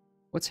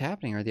 What's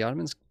happening? Are the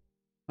Ottomans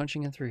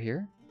punching in through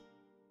here?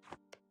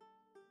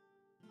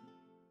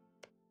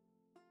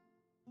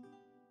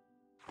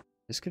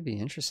 This could be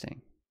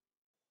interesting.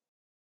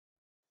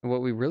 And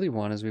what we really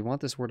want is we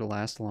want this war to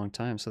last a long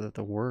time so that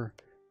the war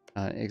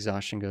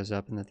exhaustion goes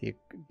up and that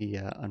the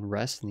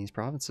unrest in these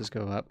provinces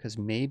go up, because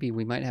maybe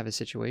we might have a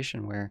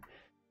situation where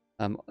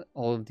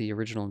all of the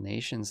original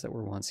nations that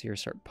were once here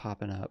start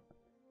popping up.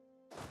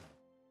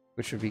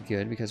 Which would be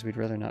good, because we'd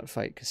rather not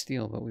fight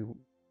Castile, but we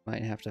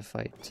might have to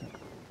fight...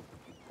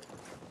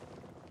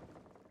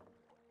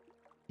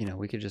 you know,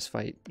 we could just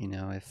fight, you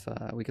know, if...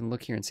 we can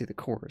look here and see the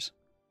cores.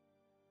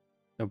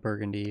 So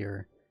Burgundy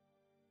or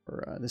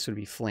this would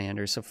be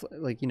Flanders. So,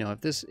 like, you know,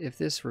 if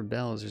this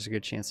rebels, there's a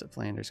good chance that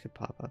Flanders could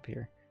pop up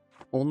here.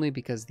 Only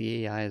because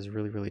the AI is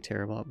really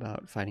terrible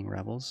about fighting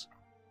rebels.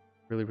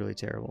 Really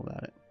terrible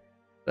about it.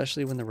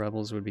 Especially when the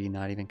rebels would be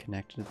not even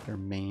connected to their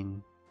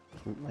main,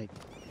 like...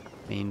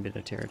 main bit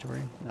of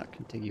territory, not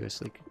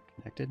contiguously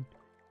connected.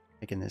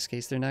 Like in this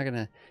case, they're not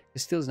gonna...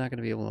 Castile's not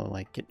gonna be able to,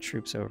 like, get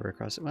troops over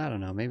across it. Well, I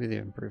don't know, maybe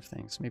they've improved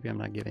things. Maybe I'm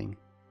not giving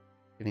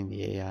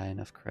the AI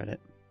enough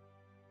credit.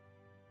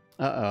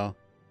 Uh-oh.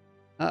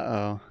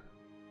 Uh-oh.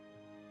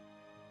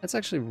 That's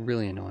actually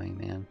really annoying,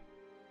 man.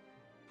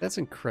 That's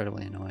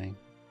incredibly annoying.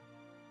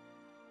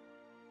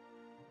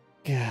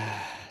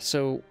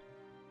 So...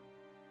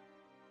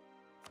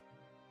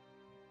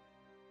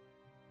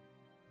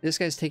 this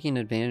guy's taking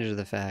advantage of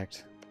the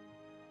fact.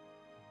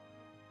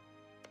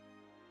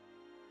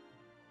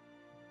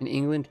 In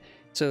England,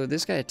 so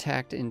this guy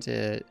attacked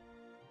into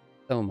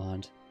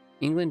Thomond.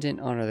 England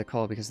didn't honor the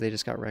call because they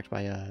just got wrecked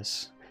by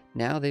us.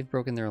 Now they've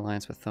broken their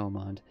alliance with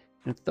Thomond.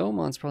 And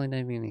Thomond's probably not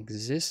even going to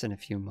exist in a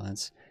few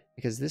months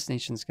because this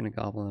nation's going to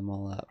gobble them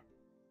all up.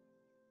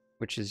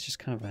 Which is just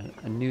kind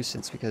of a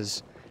nuisance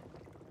because...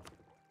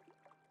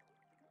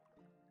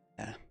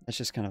 yeah, that's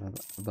just kind of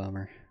a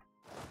bummer.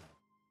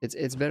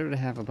 It's better to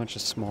have a bunch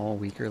of small,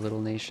 weaker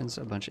little nations,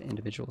 a bunch of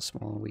individual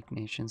small, weak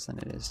nations, than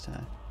it is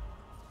to...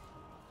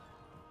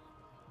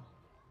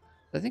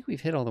 I think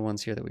we've hit all the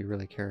ones here that we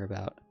really care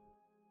about.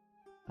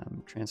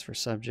 Transfer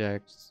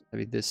subjects. I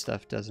mean, this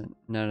stuff doesn't...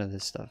 none of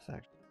this stuff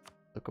actually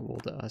applicable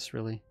to us,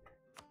 really.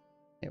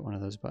 Hit one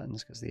of those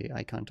buttons because the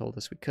icon told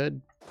us we could.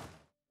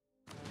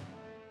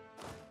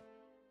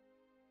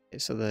 Okay,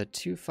 so the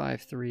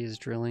 253 is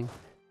drilling.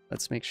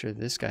 Let's make sure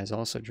this guy's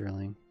also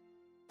drilling.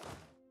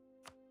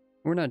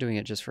 We're not doing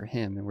it just for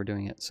him, and we're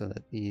doing it so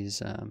that these,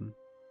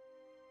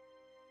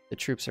 the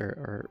troops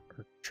are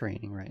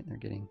training, right? They're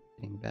getting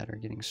better,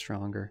 getting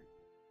stronger.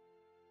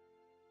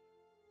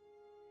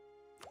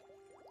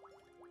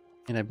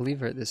 And I believe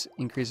this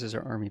increases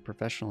our army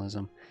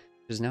professionalism,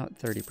 which is now at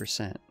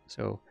 30%.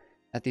 So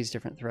at these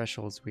different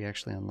thresholds, we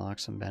actually unlock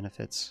some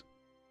benefits.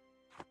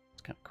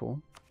 It's kind of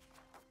cool.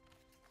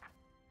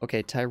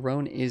 Okay,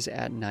 Tyrone is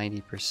at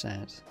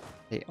 90%.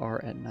 They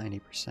are at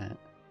 90%.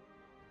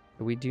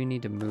 We do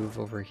need to move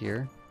over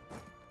here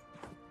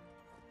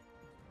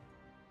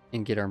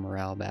and get our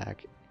morale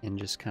back and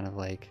just kind of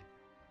like...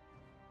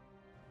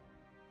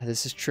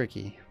 this is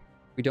tricky.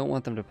 We don't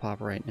want them to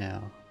pop right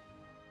now.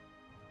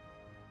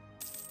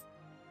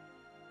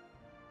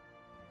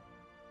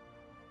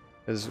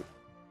 Because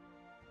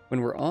when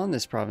we're on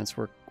this province,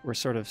 we're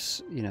sort of,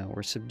 you know,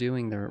 we're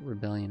subduing the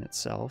rebellion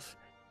itself.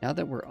 Now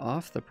that we're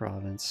off the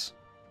province...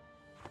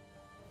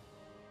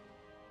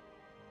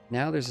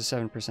 now there's a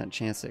 7%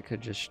 chance that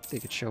they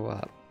could show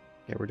up.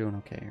 Okay, we're doing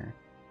okay here.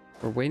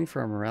 We're waiting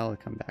for our morale to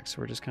come back, so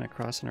we're just kind of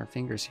crossing our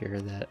fingers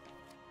here that...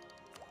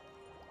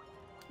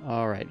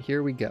 alright,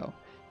 here we go.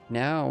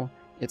 Now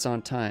it's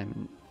on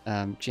time.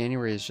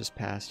 January has just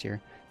passed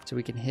here, so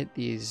we can hit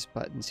these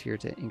buttons here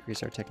to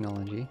increase our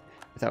technology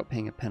without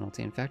paying a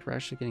penalty. In fact, we're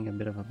actually getting a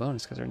bit of a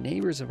bonus because our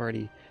neighbors have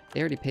already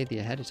paid the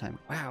ahead of time.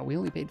 Wow, we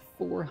only paid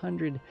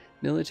 400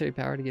 military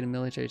power to get a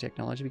military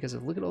technology because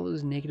of, look at all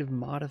those negative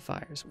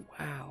modifiers.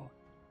 Wow.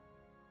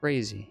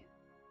 Crazy.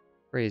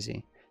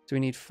 Crazy. So we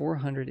need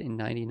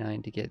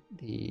 499 to get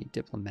the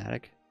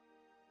diplomatic.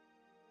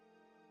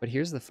 But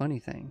here's the funny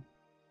thing.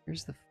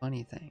 Here's the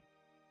funny thing.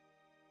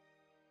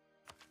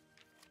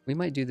 We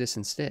might do this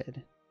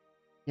instead.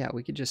 Yeah,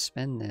 we could just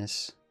spend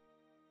this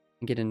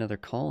and get another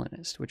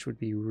colonist, which would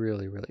be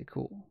really, really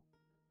cool.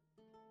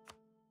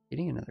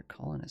 Getting another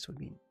colonist would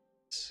be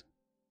nice.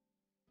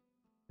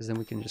 Because then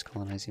we can just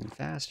colonize even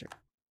faster.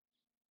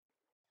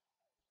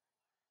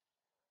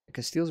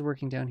 Castile's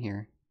working down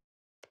here.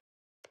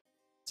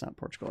 It's not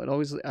Portugal.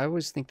 I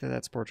always think that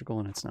that's Portugal,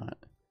 and it's not.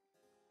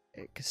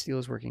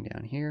 Castile's working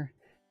down here.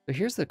 But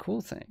here's the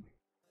cool thing.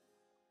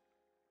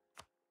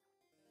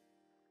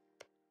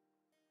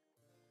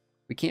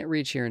 We can't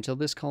reach here until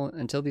these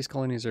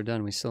colonies are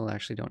done. We still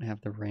actually don't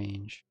have the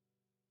range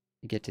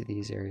to get to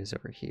these areas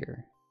over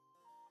here.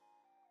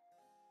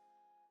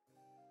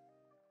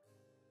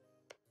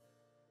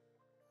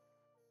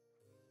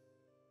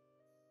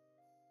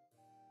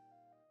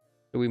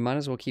 So we might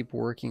as well keep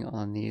working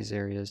on these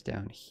areas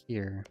down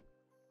here.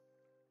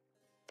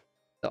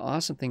 The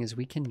awesome thing is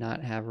we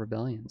cannot have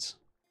rebellions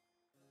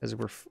because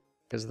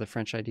of the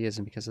French ideas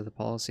and because of the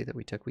policy that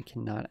we took. We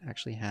cannot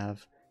actually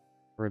have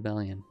a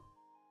rebellion.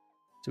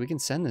 So we can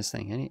send this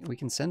thing. We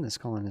can send this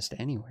colonist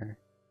anywhere.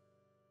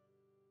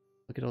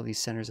 Look at all these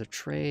centers of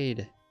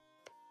trade.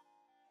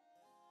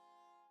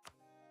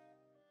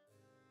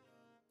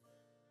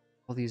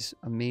 All these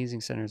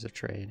amazing centers of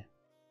trade.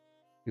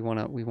 We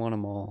want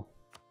them all.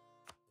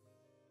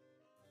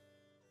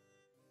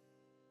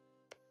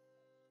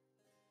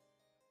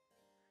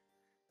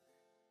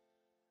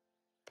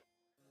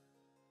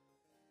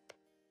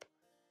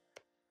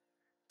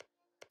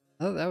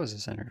 Oh, that was a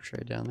center of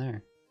trade down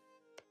there.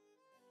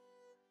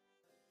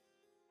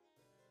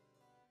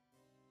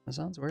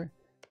 Amazons, where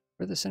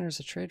are the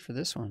centers of trade for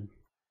this one?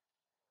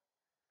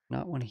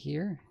 Not one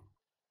here?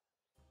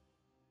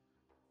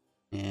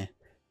 Eh,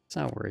 let's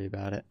not worry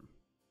about it.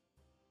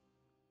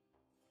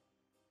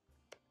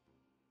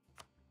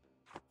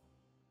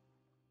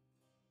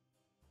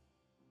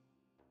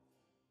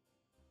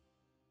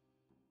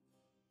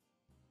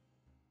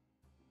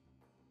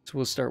 So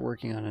we'll start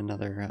working on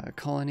another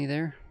colony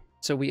there.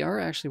 So we are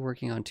actually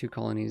working on 2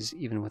 colonies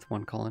even with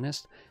 1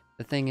 colonist.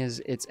 The thing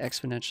is, it's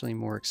exponentially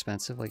more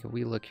expensive. Like if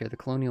we look here, the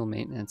colonial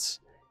maintenance,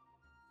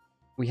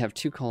 we have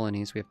 2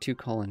 colonies, we have 2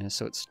 colonists,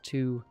 so it's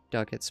 2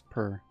 ducats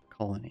per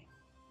colony.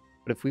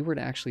 But if we were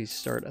to actually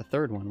start a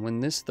 3rd one,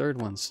 when this 3rd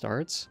one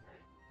starts,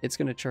 it's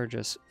going to charge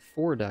us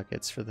 4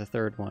 ducats for the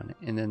 3rd one,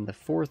 and then the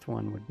 4th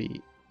one would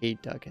be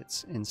 8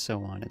 ducats, and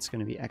so on. It's going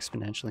to be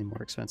exponentially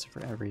more expensive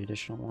for every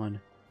additional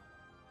one.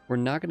 We're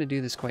not going to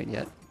do this quite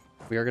yet.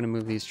 We are going to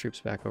move these troops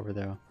back over,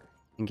 though,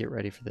 and get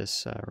ready for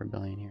this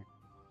rebellion here.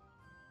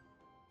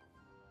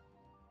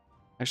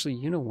 Actually,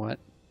 you know what?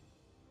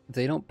 If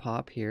they don't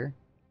pop here...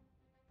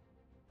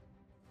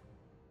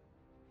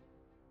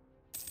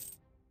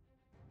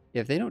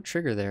 Yeah, if they don't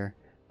trigger there,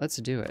 let's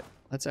do it.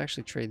 Let's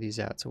actually trade these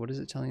out. So what is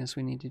it telling us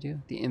we need to do?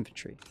 The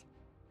infantry.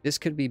 This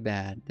could be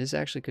bad. This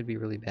actually could be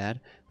really bad.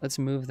 Let's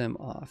move them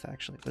off,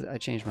 actually. I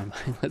changed my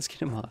mind. Let's get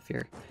them off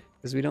here.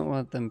 Because we don't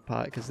want them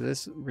pot, because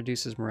this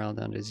reduces morale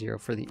down to 0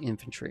 for the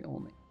infantry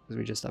only. Because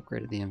we just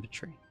upgraded the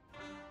infantry.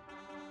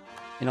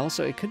 And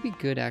also, it could be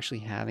good actually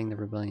having the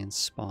rebellion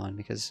spawn,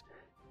 because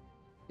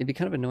it'd be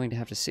kind of annoying to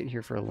have to sit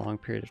here for a long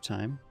period of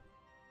time.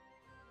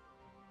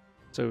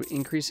 So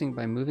increasing,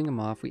 by moving them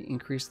off, we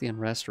increase the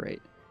unrest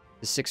rate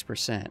to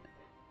 6%.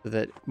 So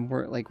that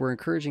we're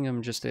encouraging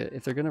them just to,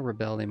 if they're going to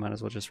rebel, they might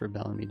as well just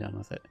rebel and be done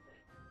with it.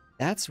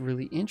 That's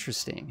really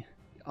interesting.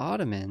 The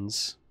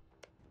Ottomans...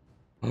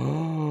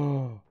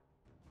 Oh!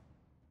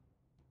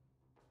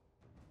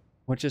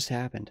 What just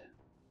happened?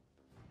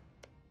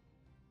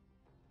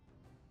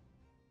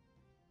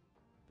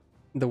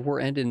 The war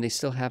ended and they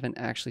still haven't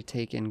actually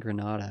taken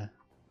Granada.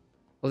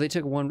 Well, they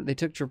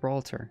took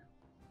Gibraltar.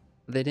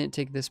 But they didn't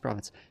take this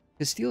province.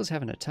 Castile is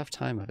having a tough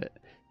time of it.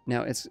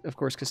 Now, of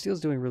course,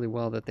 Castile's doing really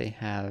well that they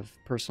have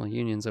personal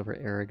unions over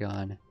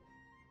Aragon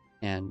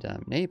and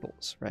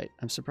Naples, right?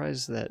 I'm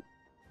surprised that...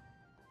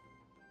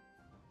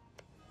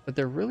 But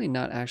they're really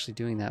not actually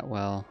doing that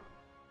well.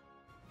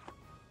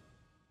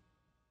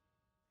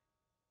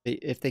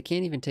 If they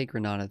can't even take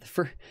Granada,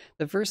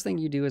 the first thing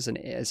you do as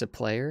a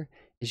player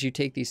is you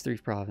take these 3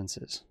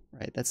 provinces,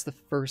 right? That's the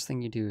first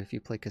thing you do if you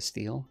play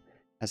Castile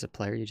as a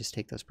player. You just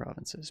take those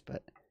provinces.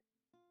 But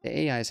the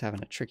AI is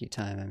having a tricky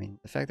time. I mean,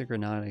 the fact that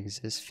Granada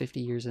exists 50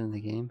 years into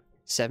the game,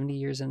 70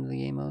 years into the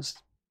game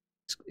most,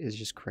 is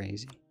just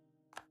crazy.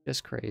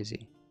 Just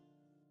crazy.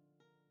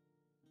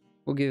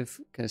 We'll give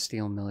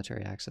Castile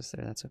military access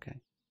there. That's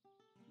okay.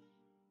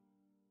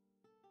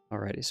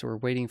 Alrighty, so we're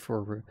waiting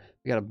for...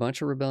 We got a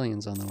bunch of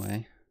rebellions on the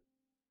way.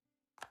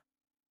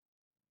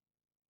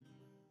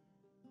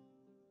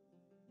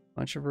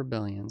 Bunch of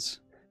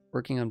rebellions.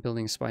 Working on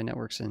building spy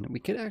networks, and we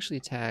could actually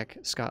attack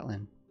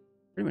Scotland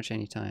pretty much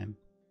any time.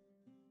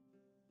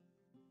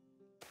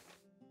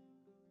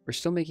 We're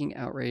still making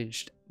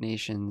outraged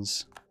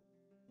nations...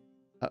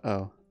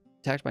 Uh-oh.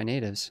 Attacked by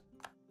natives.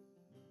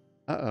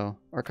 Uh-oh.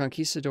 Our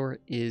conquistador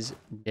is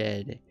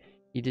dead.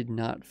 He did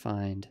not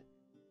find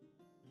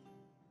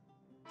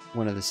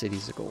one of the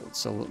cities of gold.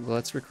 So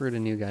let's recruit a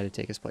new guy to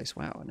take his place.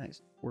 Wow,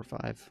 nice.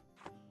 4-5.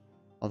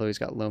 Although he's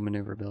got low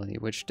maneuverability,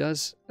 which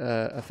does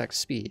affect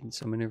speed.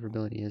 So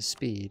maneuverability is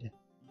speed.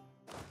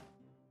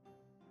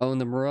 Oh,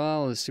 and the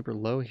morale is super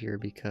low here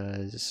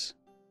because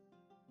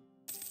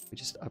we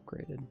just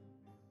upgraded.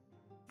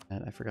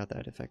 And I forgot that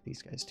would affect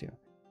these guys too.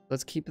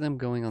 Let's keep them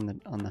going on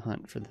the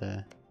hunt for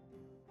the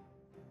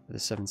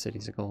 7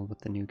 cities of gold with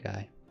the new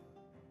guy.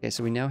 Okay,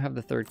 so we now have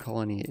the 3rd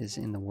colony is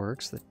in the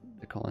works. The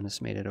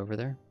colonists made it over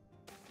there.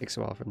 Takes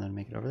a while for them to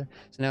make it over there.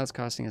 So now it's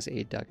costing us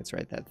 8 ducats,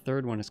 right? That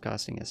 3rd one is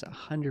costing us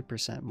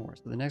 100% more.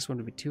 So the next one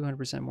would be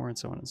 200% more, and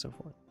so on and so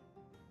forth.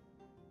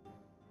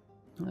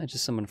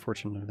 Just some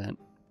unfortunate event.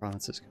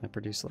 Province is going to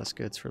produce less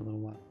goods for a little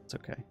while. It's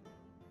okay.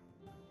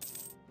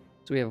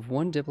 So we have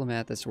 1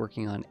 diplomat that's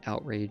working on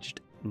outraged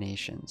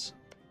nations.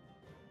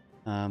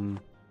 2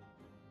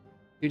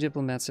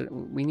 diplomats.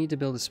 We need to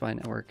build a spy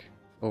network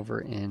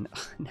over in...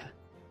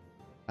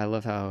 I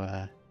love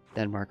how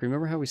Denmark...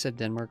 Remember how we said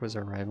Denmark was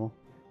our rival?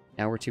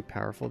 Now we're too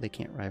powerful, they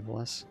can't rival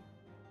us.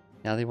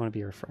 Now they want to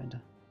be our friend.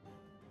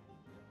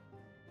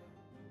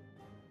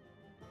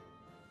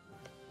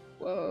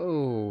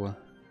 Whoa!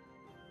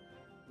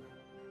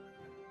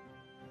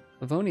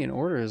 Livonian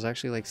Order is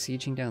actually like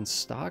sieging down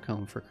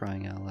Stockholm, for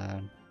crying out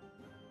loud.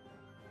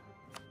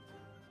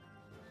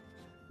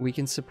 We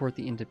can support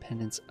the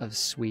independence of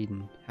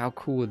Sweden. How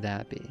cool would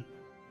that be?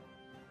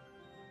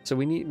 So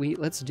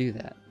let's do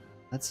that.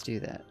 Let's do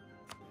that.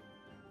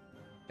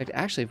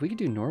 Actually, if we could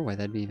do Norway,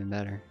 that'd be even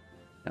better.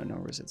 No,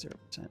 Norway's at 0%.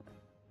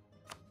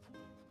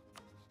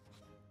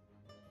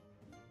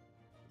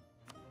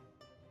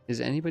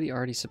 Is anybody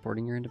already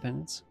supporting your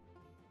independence?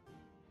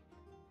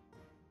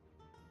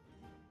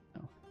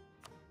 No.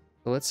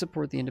 So let's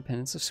support the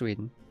independence of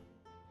Sweden.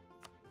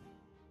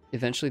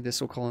 Eventually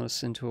this will call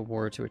us into a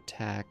war to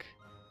attack,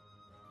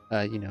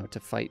 you know, to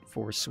fight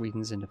for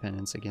Sweden's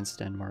independence against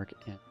Denmark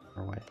and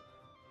Norway.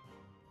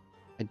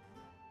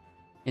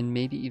 And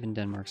maybe even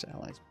Denmark's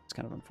allies. It's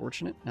kind of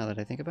unfortunate now that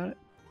I think about it.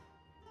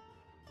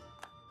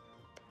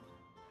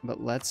 But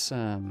let's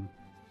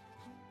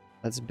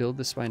build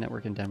the spy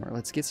network in Denmark.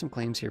 Let's get some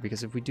claims here,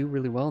 because if we do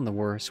really well in the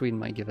war, Sweden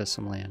might give us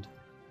some land.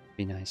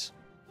 Be nice.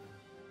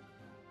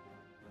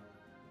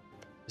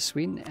 Does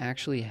Sweden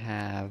actually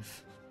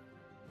have...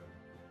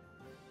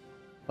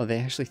 Oh, they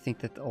actually think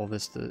that all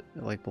this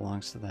like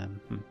belongs to them.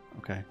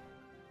 Okay.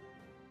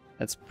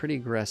 That's pretty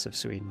aggressive,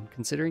 Sweden.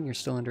 Considering you're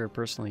still under a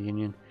personal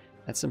union,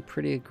 that's some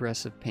pretty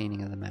aggressive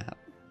painting of the map.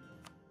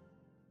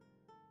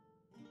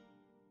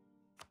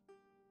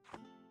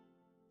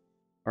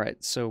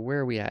 Alright, so where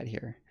are we at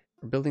here?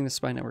 We're building the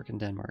spy network in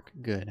Denmark.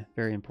 Good.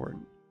 Very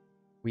important.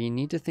 We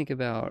need to think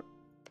about...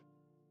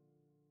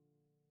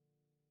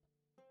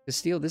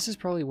 Castile, this is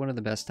probably one of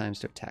the best times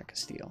to attack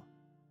Castile.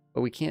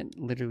 But we can't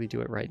literally do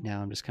it right now.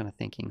 I'm just kind of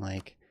thinking,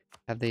 like,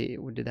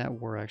 did that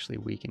war actually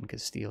weaken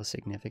Castile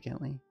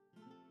significantly?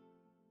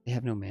 They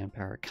have no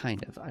manpower,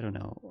 kind of. I don't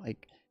know.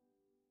 Like,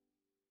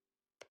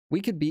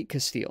 we could beat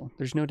Castile.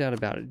 There's no doubt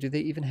about it. Do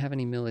they even have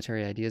any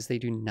military ideas? They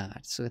do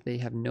not. So if they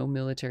have no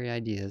military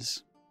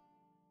ideas...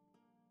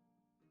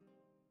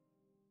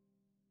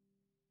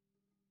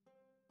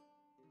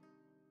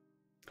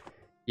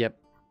 Yep,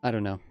 I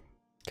don't know.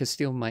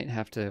 Castile might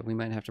have to, we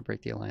might have to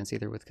break the alliance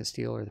either with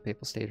Castile or the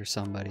Papal State or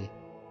somebody.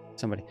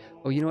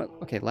 Oh, you know what?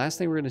 Okay, last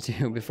thing we're going to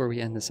do before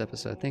we end this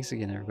episode. Thanks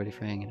again, everybody,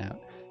 for hanging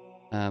out.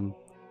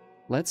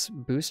 Let's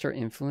boost our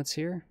influence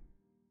here.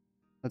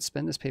 Let's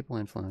spend this papal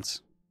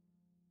influence.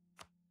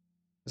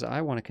 Because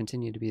I want to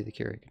continue to be the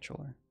Curia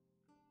controller.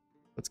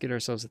 Let's get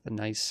ourselves at the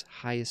nice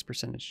highest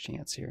percentage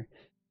chance here.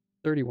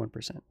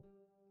 31%.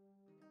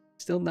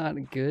 Still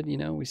not good, you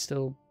know, we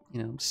still,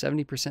 you know,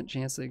 70%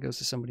 chance that it goes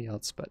to somebody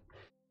else, but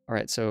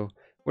alright, so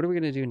what are we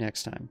going to do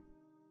next time?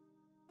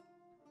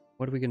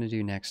 What are we going to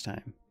do next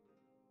time?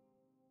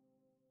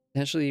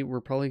 Potentially, we're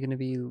probably going to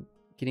be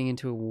getting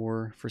into a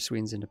war for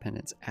Sweden's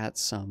independence at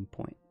some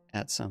point.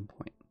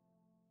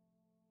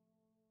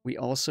 We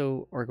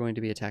also are going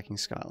to be attacking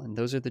Scotland.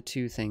 Those are the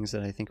 2 things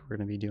that I think we're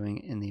going to be doing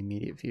in the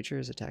immediate future,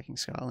 is attacking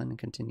Scotland and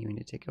continuing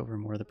to take over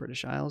more of the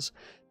British Isles,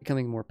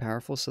 becoming more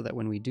powerful so that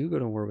when we do go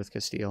to war with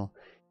Castile,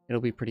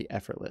 it'll be pretty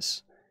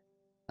effortless.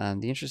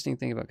 The interesting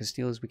thing about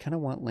Castile is we kind of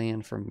want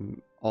land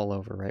from all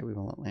over, right? We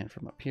want land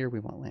from up here,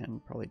 we want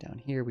land probably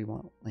down here, we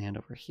want land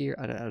over here,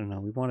 I don't know,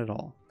 we want it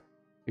all.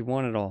 We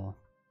want it all.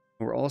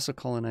 And we're also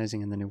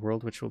colonizing in the New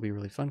World, which will be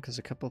really fun because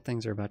a couple of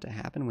things are about to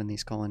happen when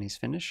these colonies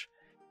finish,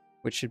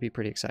 which should be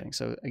pretty exciting.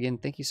 So again,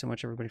 thank you so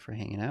much everybody for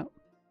hanging out.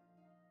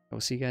 I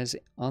will see you guys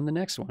on the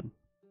next one.